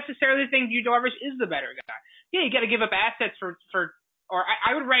 I don't necessarily think Yu Darvish is the better guy. Yeah, you got to give up assets for or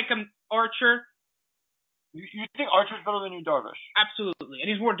I would rank him Archer, You think Archer's better than Yu Darvish? Absolutely, and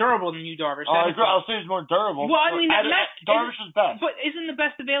he's more durable than Yu Darvish. I agree. I'll say he's more durable. Well, I mean, Darvish is best. But isn't the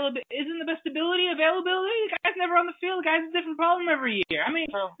best ability availability? The guy's never on the field. The guy's a different problem every year. I mean,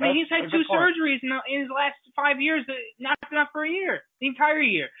 he's had 2 surgeries in his last 5 years that knocked him out for a year, the entire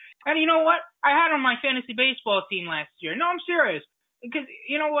year. And you know what? I had on my fantasy baseball team last year. No, I'm serious. Because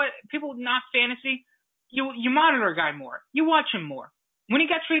you know what? People knock fantasy. You monitor a guy more. You watch him more. When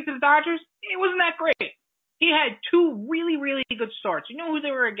he got traded to the Dodgers, it wasn't that great. He had 2 really, really good starts. You know who they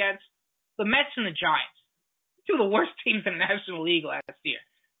were against? The Mets and the Giants. 2 of the worst teams in the National League last year.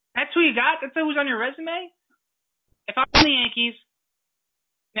 That's who you got? That's who's on your resume? If I'm the Yankees,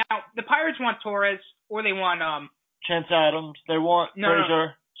 now the Pirates want Torres or they want Chance Adams. They want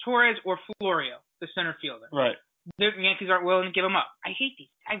Frazier. Torres or Florio, the center fielder. Right. The Yankees aren't willing to give him up. I hate these.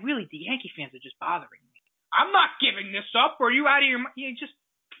 The Yankee fans are just bothering me. I'm not giving this up. Are you out of your mind? Just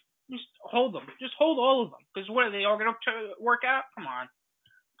hold them. Just hold all of them. Because what are they all going to work out? Come on.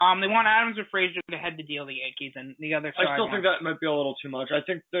 They want Adams or Frazier to head the deal, the Yankees, and the other side. I still think that might be a little too much. I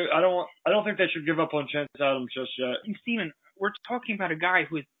don't think they should give up on Chance Adams just yet. And Steven, we're talking about a guy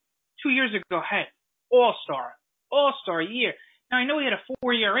who 2 years ago had all-star year. Now I know he had a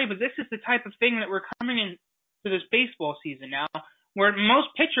 4 ERA, but this is the type of thing that we're coming into this baseball season now, where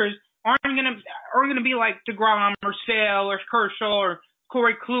most pitchers aren't gonna be like DeGrom or Sale or Kershaw or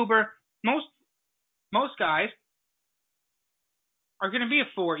Corey Kluber. Most guys are going to be a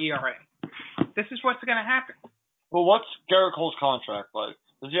 4 ERA. This is what's going to happen. Well, what's Garrett Cole's contract like?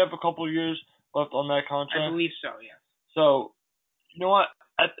 Does he have a couple of years left on that contract? I believe so, yes. So, you know what?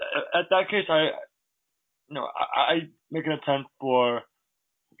 At that case, I make an attempt for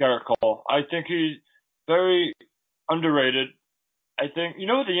Garrett Cole. I think he's very underrated. I think, you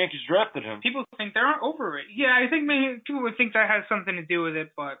know, the Yankees drafted him. People think they're overrated. Yeah, I think maybe people would think that has something to do with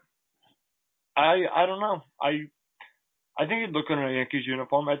it, but I don't know. I think he'd look good in a Yankees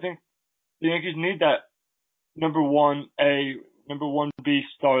uniform. I think the Yankees need that number 1A, number 1B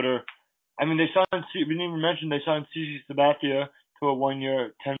starter. I mean, we didn't even mention they signed CC Sabathia to a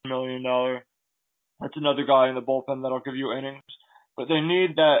 1-year, $10 million. That's another guy in the bullpen that'll give you innings. But they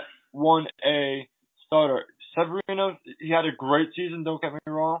need that 1A starter. Severino, he had a great season, don't get me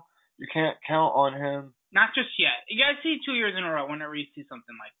wrong. You can't count on him. Not just yet. You got to see it 2 years in a row whenever you see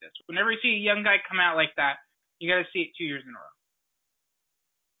something like this. Whenever you see a young guy come out like that, you got to see it 2 years in a row.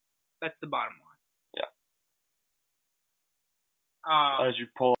 That's the bottom line. Yeah. As you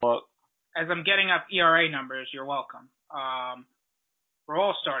pull up. As I'm getting up ERA numbers, you're welcome. We're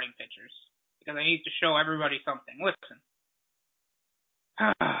all starting pitchers because I need to show everybody something. Listen.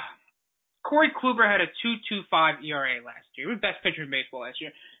 Corey Kluber had a 2.25 ERA last year. He was best pitcher in baseball last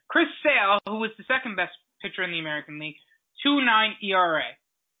year. Chris Sale, who was the second best pitcher in the American League, 2.9 ERA.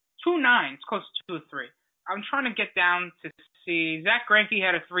 2.9. It's close to 2.3. I'm trying to get down to see. Zach Greinke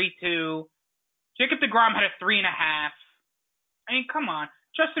had a 3.2. Jacob deGrom had a 3.5. I mean, come on.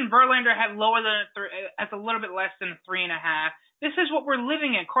 Justin Verlander had lower than a little bit less than a 3.5. This is what we're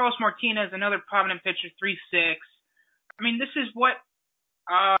living in. Carlos Martinez, another prominent pitcher, 3.6. I mean, this is what.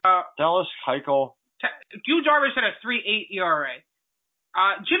 Dallas Keuchel. Yu Darvish had a 3.8 ERA.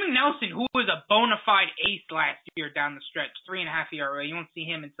 Jimmy Nelson, who was a bona fide ace last year down the stretch, 3.5 ERA. You won't see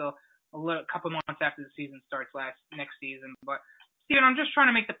him until a couple months after the season starts next season. But Steven, I'm just trying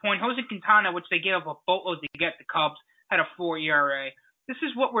to make the point. Jose Quintana, which they gave up a boatload to get the Cubs, had a 4 ERA. This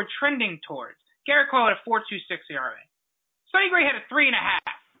is what we're trending towards. Garrett Cole had a 4.26 ERA. Sonny Gray had a 3.5.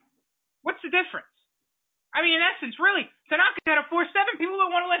 What's the difference? I mean, in essence, really, Tanaka had a 4.7. People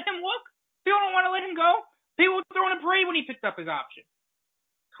don't want to let him look. People don't want to let him go. People were throwing a parade when he picked up his option.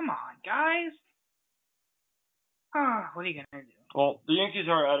 Come on, guys. What are you going to do? Well, the Yankees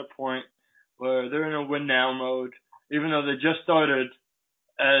are at a point where they're in a win-now mode, even though they just started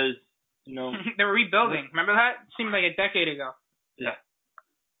as, you know. They were rebuilding. Remember that? It seemed like a decade ago. Yeah.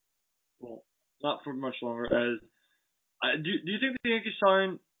 Well, not for much longer. Do you think the Yankees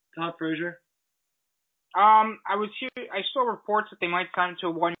signed Todd Frazier? I saw reports that they might sign him to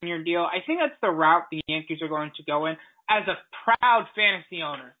a 1-year deal. I think that's the route the Yankees are going to go in. As a proud fantasy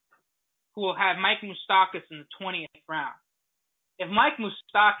owner who will have Mike Moustakas in the 20th round. If Mike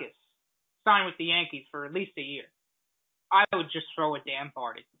Moustakas signed with the Yankees for at least a year, I would just throw a damn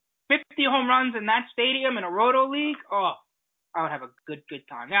party. 50 home runs in that stadium in a Roto League? Oh, I would have a good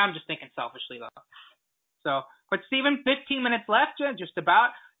time. Now I'm just thinking selfishly, though. So, but Steven, 15 minutes left, just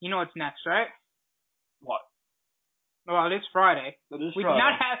about. You know what's next, right? What? Well, it is Friday. We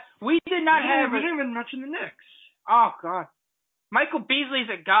didn't even mention the Knicks. Oh, God. Michael Beasley's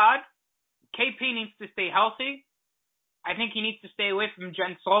a god. KP needs to stay healthy. I think he needs to stay away from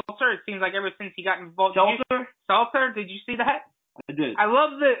Jen Salter. It seems like ever since he got involved. Salter? Did you see that? I did. I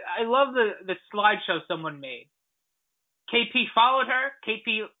love the slideshow someone made. KP followed her.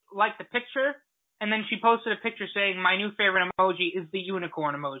 KP liked the picture, and then she posted a picture saying, "My new favorite emoji is the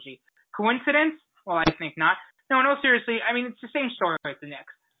unicorn emoji." Coincidence? Well, I think not. No, seriously. I mean, it's the same story with the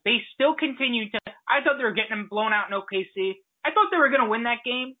Knicks. They still continue to. I thought they were getting them blown out in OKC. I thought they were going to win that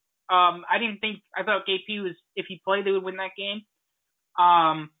game. I thought KP was, if he played, they would win that game.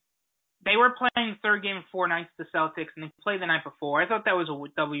 They were playing the third game of 4 nights to the Celtics, and they played the night before. I thought that was a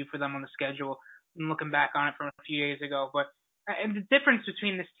W for them on the schedule. I'm looking back on it from a few days ago. But and the difference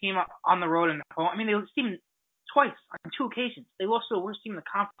between this team on the road and home, I mean, they lost the team twice on 2 occasions. They lost to the worst team in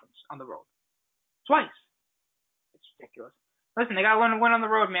the conference on the road. Twice. It's ridiculous. Listen, they got to learn to win on the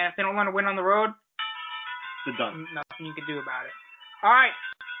road, man. If they don't learn to win on the road, they're done. Nothing you can do about it. All right.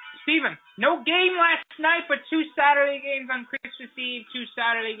 Steven, no game last night, but 2 Saturday games on Christmas Eve, 2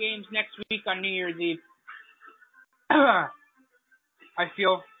 Saturday games next week on New Year's Eve. I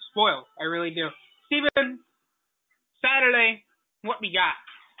feel spoiled. I really do. Steven, Saturday, what we got?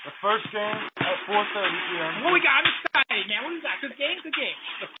 The first game at 4:30 p.m. What we got? I'm excited, man. What we got? Good game, good game.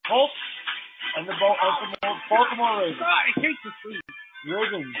 The Colts and the Baltimore Ravens. God, I hate this league.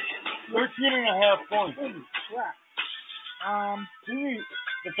 Ravens, 13.5 points. Holy crap. Give me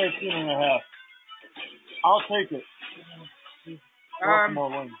the 13.5. I'll take it. Baltimore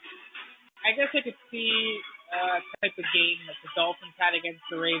wins. I guess I could see type of game that the Dolphins had against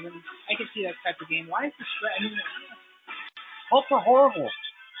the Ravens. I could see that type of game. Why is the spread? I mean, Colts are horrible.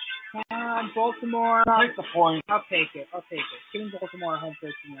 Baltimore. Take the point. I'll take it. Give me Baltimore home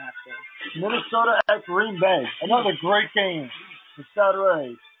 13.5 points. Minnesota at Green Bay. Another great game. For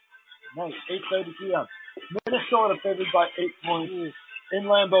Saturday night, 8:30 p.m. Minnesota favored by 8 points in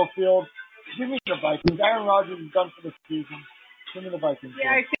Lambeau Field. Give me the Vikings. Aaron Rodgers is done for the season. Give me the Vikings.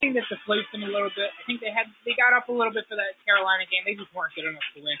 Yeah, I think that deflates them a little bit. I think they got up a little bit for that Carolina game. They just weren't good enough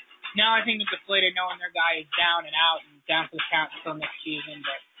to win. Now I think they're deflated knowing their guy is down and out and down for the count until next season.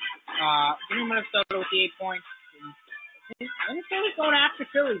 But give me Minnesota with the 8 points. Minnesota's going after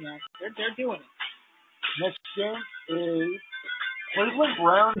Philly, man. They're doing it. Next game is Cleveland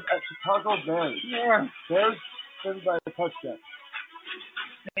Browns at Chicago Bears. Yeah. Bears favored by a touchdown.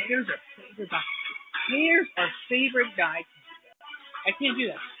 Here's our favorite guy. I can't do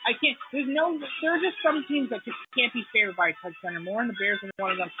that. I can't. There are just some teams that just can't be favored by a touchdown or more, and the Bears are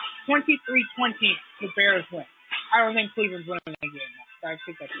one of them. 23-20, the Bears win. I don't think Cleveland's winning the game now. I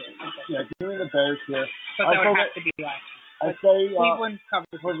think that's it. Yeah, give me the Bears here. But that would have to be last. I say Cleveland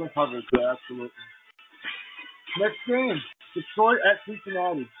covers. Cleveland covers, yeah, absolutely. Next game, Detroit at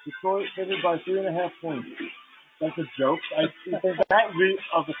Cincinnati. Detroit favored by 3.5 points. That's a joke. I think that rate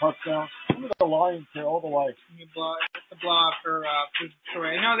of the touchdown. Give me the Lions here all the way. It's a blowout for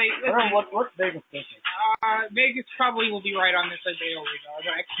Detroit. No, What Vegas thinking? Vegas probably will be right on this as they always are.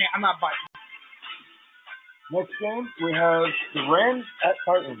 But I'm not biting. Next game, we have the Rams at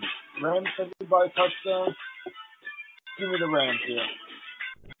Titans. Rams favored by a touchdown. Give me the Rams here.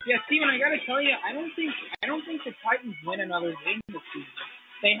 Yeah, Steven, I gotta tell you, I don't think the Titans win another game this season.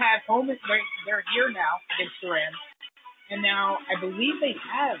 They have home. They're here now against the Rams, and now I believe they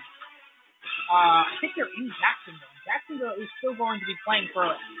have. I think they're in Jacksonville. Jacksonville is still going to be playing for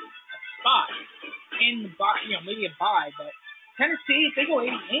a spot in the maybe a bye. But Tennessee, if they go 8-8,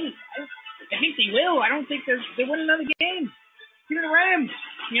 I think they will. I don't think they win another game. Give me the Rams.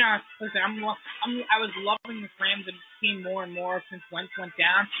 Listen, I was loving this Rams team more and more since Wentz went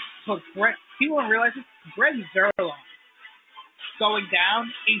down. So people don't realize this. Greg Zuerlein going down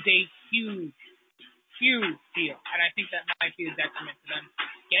is a huge deal, and I think that might be a detriment to them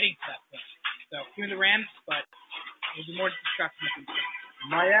getting to that point. So give me the Rams, but there'll be more discussion.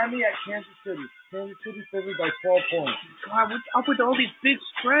 Miami at Kansas City. Kansas City favored by 12 points. God, what's up with all these big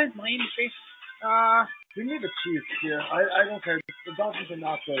spreads? Miami face. Give me the Chiefs here. I don't care. The Dolphins are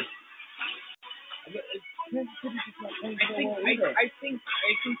not good. Kansas City's just not playing so well either. I think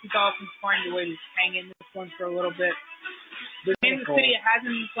the Dolphins find a way to hang in this one for a little bit. Kansas City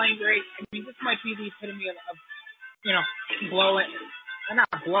hasn't been playing great. I mean, this might be the epitome of blowing. Not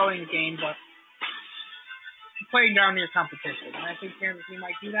blowing the game, but playing down your competition. And I think Kansas City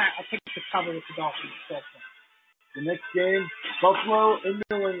might do that. I'll take the cover with the Dolphins. 12 points. The next game, Buffalo in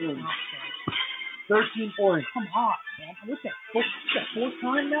New England. 13 points. Come on, man. What's that? Fourth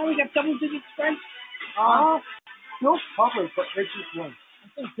time now? We got double-digit spread? Still covered, but they just win. I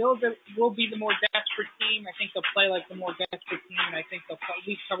think Bills will be the more desperate team. I think they'll play like the more desperate team, and I think they'll at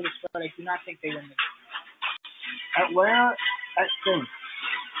least cover the spread. I do not think they win the game. Atlanta at Saints.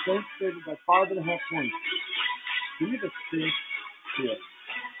 Saints favored by 5.5 points. Give me the Chiefs here.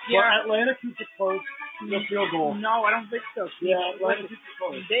 Yeah. But Atlanta keeps it close. The field goal. No, I don't think so. Yeah, Atlanta keeps it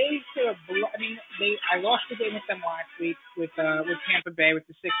close. They should have. I lost the game with them last week with Tampa Bay with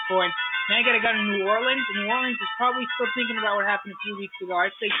the 6 points. Now I got to go to New Orleans. And New Orleans is probably still thinking about what happened a few weeks ago. I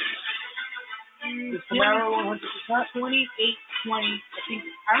think. Is Kamara 100%? 28-20.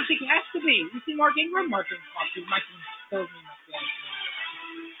 I don't think it has to be. You see Mark Ingram marking kills me.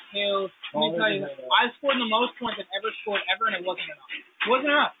 Let me tell you, I scored the most points I've ever scored and it wasn't enough. It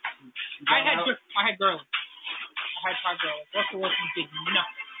wasn't enough. I had Gurley. I had Todd Gurley. Russell Wilson did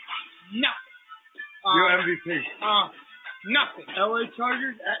nothing. Your MVP. Nothing. LA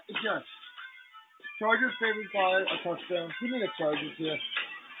Chargers at the Jets. Chargers favored by a touchdown. Give me the Chargers here.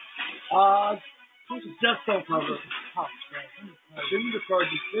 Jets don't cover. Give me the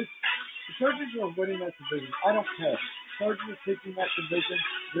Chargers. The Chargers are winning that division. I don't care. Chargers are taking that division.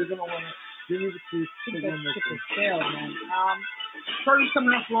 They're going to win it. Give me the Chiefs. I think that ship has sailed, man. Chargers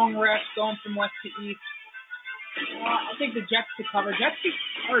coming off long rest, going from west to east. I think the Jets to cover. Jets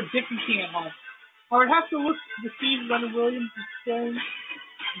are a different team at home. I would have to look to see if Leonard Williams is staying,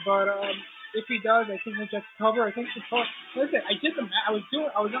 but if he does, I think the Jets cover. I think the listen, I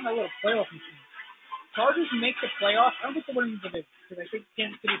was on my little playoff machine. Chargers make the playoffs. I don't think they're winning the division because I think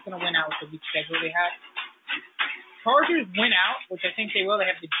Kansas City's going to win out with the weak schedule they had. Chargers win out, which I think they will.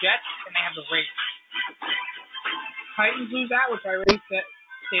 They have the Jets and they have the Raiders. Titans lose out, which I already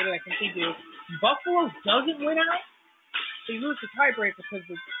stated I think they do. Buffalo doesn't win out. They lose the tiebreaker because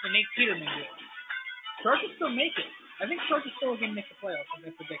the Nate Peterman deal. Chargers still make it. I think Chargers still going to make the playoffs, as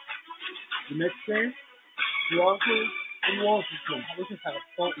I predicted. The next game, Broncos and Washington. We just have a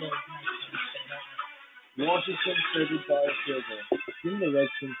boatload of nice games. Washington favored by a field goal. Give me the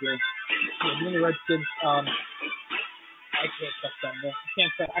Redskins here. Yeah, give me the Redskins. I can't trust them.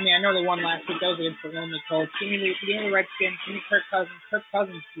 I mean, I know they won last week. That was against the lonely Colts. Give me the Redskins. Give me Kirk Cousins. Kirk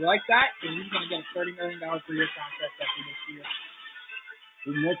Cousins, you like that? And he's going to get a $30 million per year contract after this year.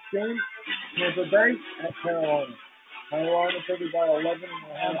 The next game, Tampa Bay at Carolina. Carolina favored by 11 and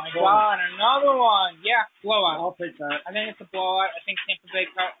a half. Oh my God, another one. Yeah, blowout. I'll take that. I think it's a blowout. I think Tampa Bay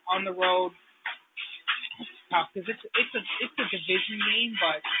on the road. It's tough because it's a division game,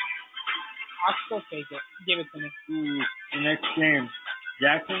 but I'll still take it. Give it to me. Ooh, the next game,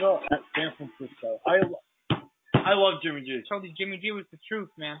 Jacksonville at San Francisco. I love Jimmy G. I told you Jimmy G was the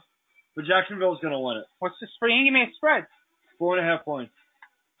truth, man. But Jacksonville's going to win it. What's the spread? Give me a spread. 4.5 points.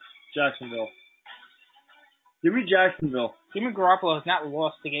 Jacksonville. Give me Jacksonville. Jimmy Garoppolo has not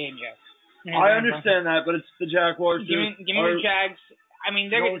lost the game yet. I understand that, but it's the Jaguars. Give me the Jags. I mean,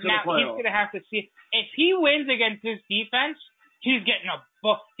 he's going to have to see. If he wins against this defense, he's getting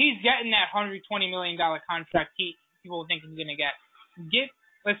that $120 million contract people think he's going to get.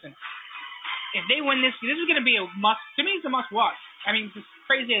 Listen, if they win this is going to be a must. To me, it's a must watch. I mean, as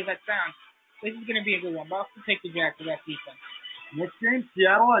crazy as that sounds, this is going to be a good one. But I'll have to take the Jags for that defense. Next game,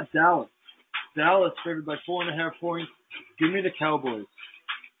 Seattle at Dallas. Dallas favored by 4.5 points. Give me the Cowboys.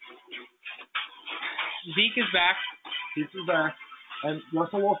 Zeke is back. And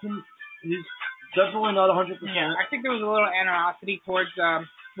Russell Wilson, he's definitely not 100%. Yeah, I think there was a little animosity towards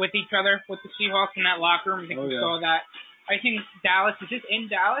with each other with the Seahawks in that locker room. I think we saw that. I think Dallas, is this in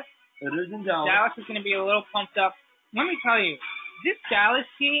Dallas? It is in Dallas. Dallas is going to be a little pumped up. Let me tell you, this Dallas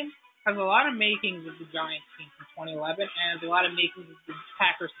team has a lot of makings of the Giants team from 2011 and has a lot of makings of the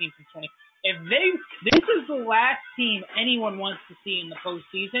Packers team from 20. This is the last team anyone wants to see in the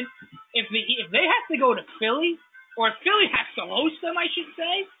postseason. If they have to go to Philly, or if Philly has to host them, I should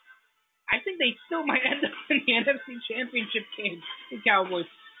say, I think they still might end up in the NFC Championship game. The Cowboys.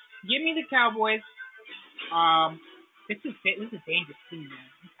 Give me the Cowboys. This is a dangerous team, man.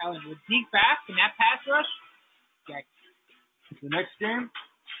 I'm telling you, with Zeke back and that pass rush, yikes. The next game,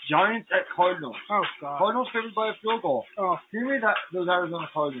 Giants at Cardinals. Oh God. Cardinals favored by a field goal. Oh. Give me those Arizona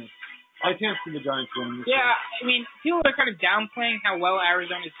Cardinals. I can't see the Giants winning this game. I mean, people are kind of downplaying how well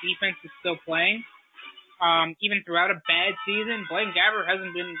Arizona's defense is still playing. Even throughout a bad season, Blaine Gabbert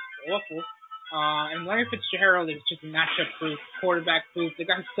hasn't been awful. And Larry Fitzgerald is just matchup-proof, quarterback-proof. The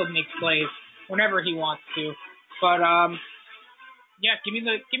guy still makes plays whenever he wants to. But, give me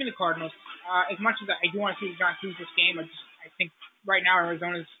the Cardinals. As much as I do want to see the Giants lose this game, I think right now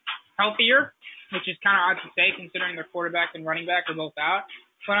Arizona's healthier, which is kind of odd to say considering their quarterback and running back are both out.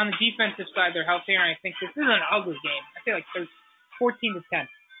 But on the defensive side, they're healthier, and I think this is an ugly game. I feel like there's 14-10.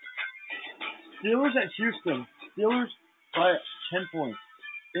 Steelers at Houston. Steelers by 10 points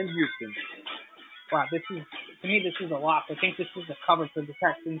in Houston. Wow, this is a lot. I think this is a cover for the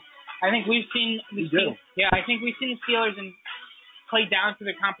Texans. I think we've seen the Steelers. Yeah, I think we've seen the Steelers play down to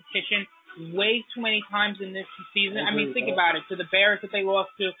the competition. way too many times in this season. I mean, think about it. To the Bears that they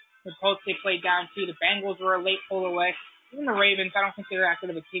lost to, the Colts they played down to, the Bengals were a late pull away. Even the Ravens, I don't think they're that good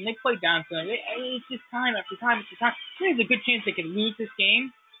of a team. They played down to them. It's just time after time after time. There's a good chance they could lose this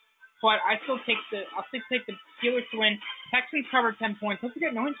game, but I'll still take the Steelers to win. Texans cover 10 points. Don't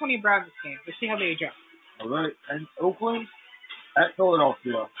forget, no Antonio Brown this game. Let's see how they adjust. All right, and Oakland at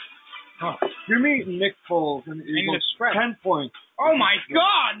Philadelphia. Huh. Give me Nick Foles and the Eagles. 10 points. Oh my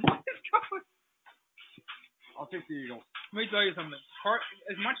God! What is going? I'll take the Eagles. Let me tell you something.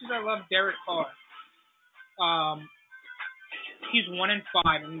 As much as I love Derek Carr, he's 1-5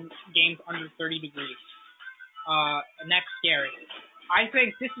 in games under 30 degrees, and that's scary. I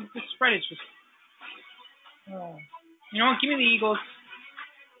think this spread is just. You know what? Give me the Eagles.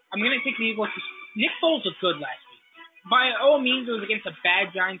 I'm gonna take the Eagles. Nick Foles looked good last week. By all means, it was against a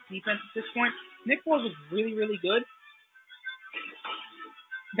bad Giants defense at this point. Nick Foles was really, really good.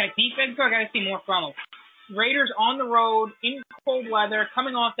 That defense, I got to see more from him. Raiders on the road, in cold weather,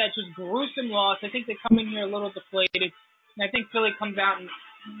 coming off that just gruesome loss. I think they come in here a little deflated. And I think Philly comes out and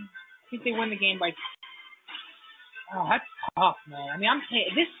I think they win the game by... Oh, that's tough, man. I mean,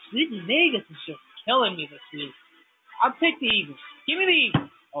 this Vegas is just killing me this week. I'll take the Eagles. Give me the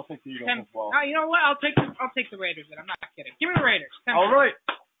Eagles. I'll take the Eagles as well. You know what? I'll take the Raiders then. I'm not kidding. Give me the Raiders. All right.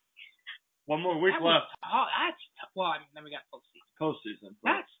 One more week left. That's tough. Well, I mean, then we got postseason.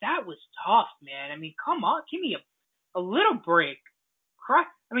 Right. That was tough, man. I mean, come on, give me a little break. I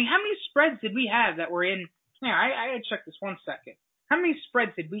mean, how many spreads did we have that were in? Yeah, I gotta check this 1 second. How many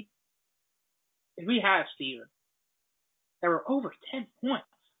spreads did we have, Steven? That were over 10 points.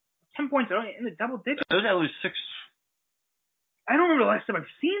 10 points in the double digits. There's at least 6. I don't remember the last time I've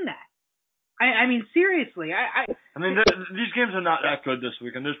seen that. I mean, seriously. I mean, these games are not that good this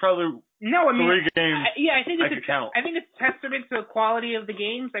weekend. There's probably 3 games. I think it's count. I think it's testament to the quality of the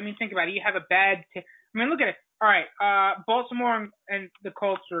games. I mean, think about it. You have a bad. I mean, look at it. All right, Baltimore and the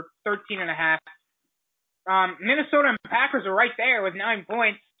Colts are 13.5. Minnesota and Packers are right there with 9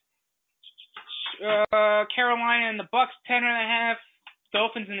 points. Carolina and the Bucks 10.5.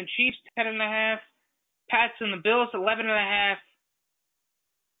 Dolphins and the Chiefs 10.5. Pats and the Bills 11.5.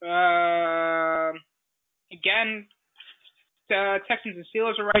 Again, Texans and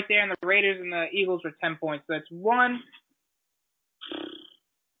Steelers are right there, and the Raiders and the Eagles are 10 points. So that's 1,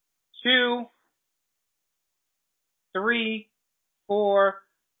 2, 3, 4,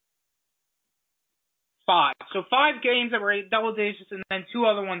 5. So 5 games that were double digits, and then 2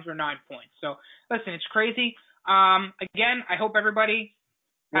 other ones were 9 points. So listen, it's crazy. Again, I hope everybody.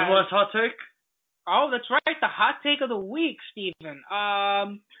 One last hot take. Oh, that's right. The hot take of the week, Steven.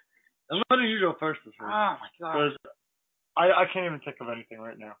 I'm letting you go first this week. Oh, my God. Because I can't even think of anything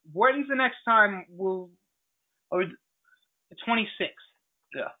right now. When's the next time the 26th?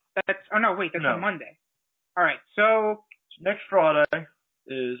 Yeah. That's on Monday. All right. So next Friday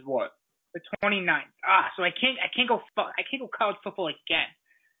is what? The 29th. So I can't go college football again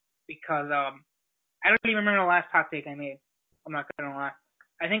because I don't even remember the last hot take I made. I'm not gonna lie.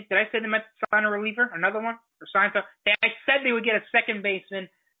 I think, did I say the Mets sign a reliever? Another one? Or sign something? I said they would get a second baseman.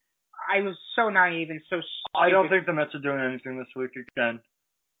 I was so naive and so stupid. I don't think the Mets are doing anything this week again.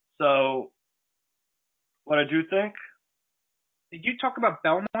 So, what I do think... Did you talk about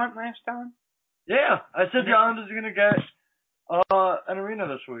Belmont last time? Yeah. I said the Islanders are going to get an arena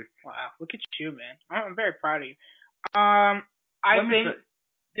this week. Wow. Look at you, man. I'm very proud of you. The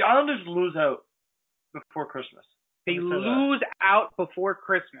Islanders lose out before Christmas. They lose out before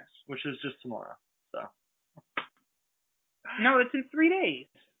Christmas. Which is just tomorrow. So. No, it's in 3 days.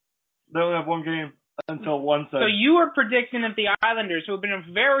 They only have 1 game until Wednesday. So you are predicting that the Islanders, who have been a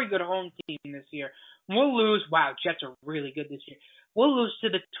very good home team this year, will lose. Wow, Jets are really good this year. Will lose to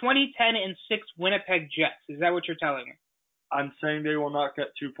the 2010-6 Winnipeg Jets. Is that what you're telling me? I'm saying they will not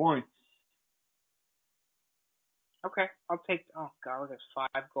get 2 points. Okay, I'll take. Oh God, there's 5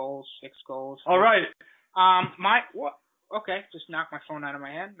 goals, 6 goals. All right. Okay, just knock my phone out of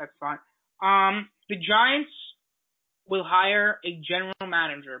my hand. That's fine. The Giants will hire a general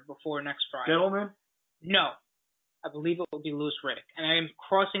manager before next Friday. Gentlemen? No. I believe it will be Louis Riddick. And I am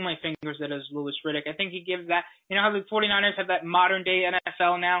crossing my fingers that it's Louis Riddick. I think he gives that, you know how the 49ers have that modern day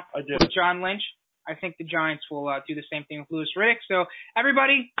NFL now? I do. With John Lynch? I think the Giants will do the same thing with Louis Riddick. So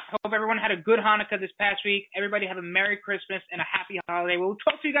everybody, I hope everyone had a good Hanukkah this past week. Everybody have a Merry Christmas and a happy holiday. We'll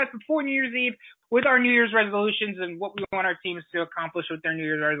talk to you guys before New Year's Eve with our New Year's resolutions and what we want our teams to accomplish with their New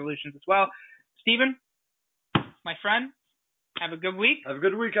Year's resolutions as well. Steven, my friend, have a good week. Have a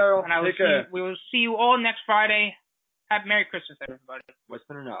good week, Errol. And we will see you all next Friday. Have Merry Christmas, everybody.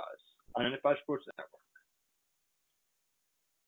 Westman and Oz on NFI Sports Network.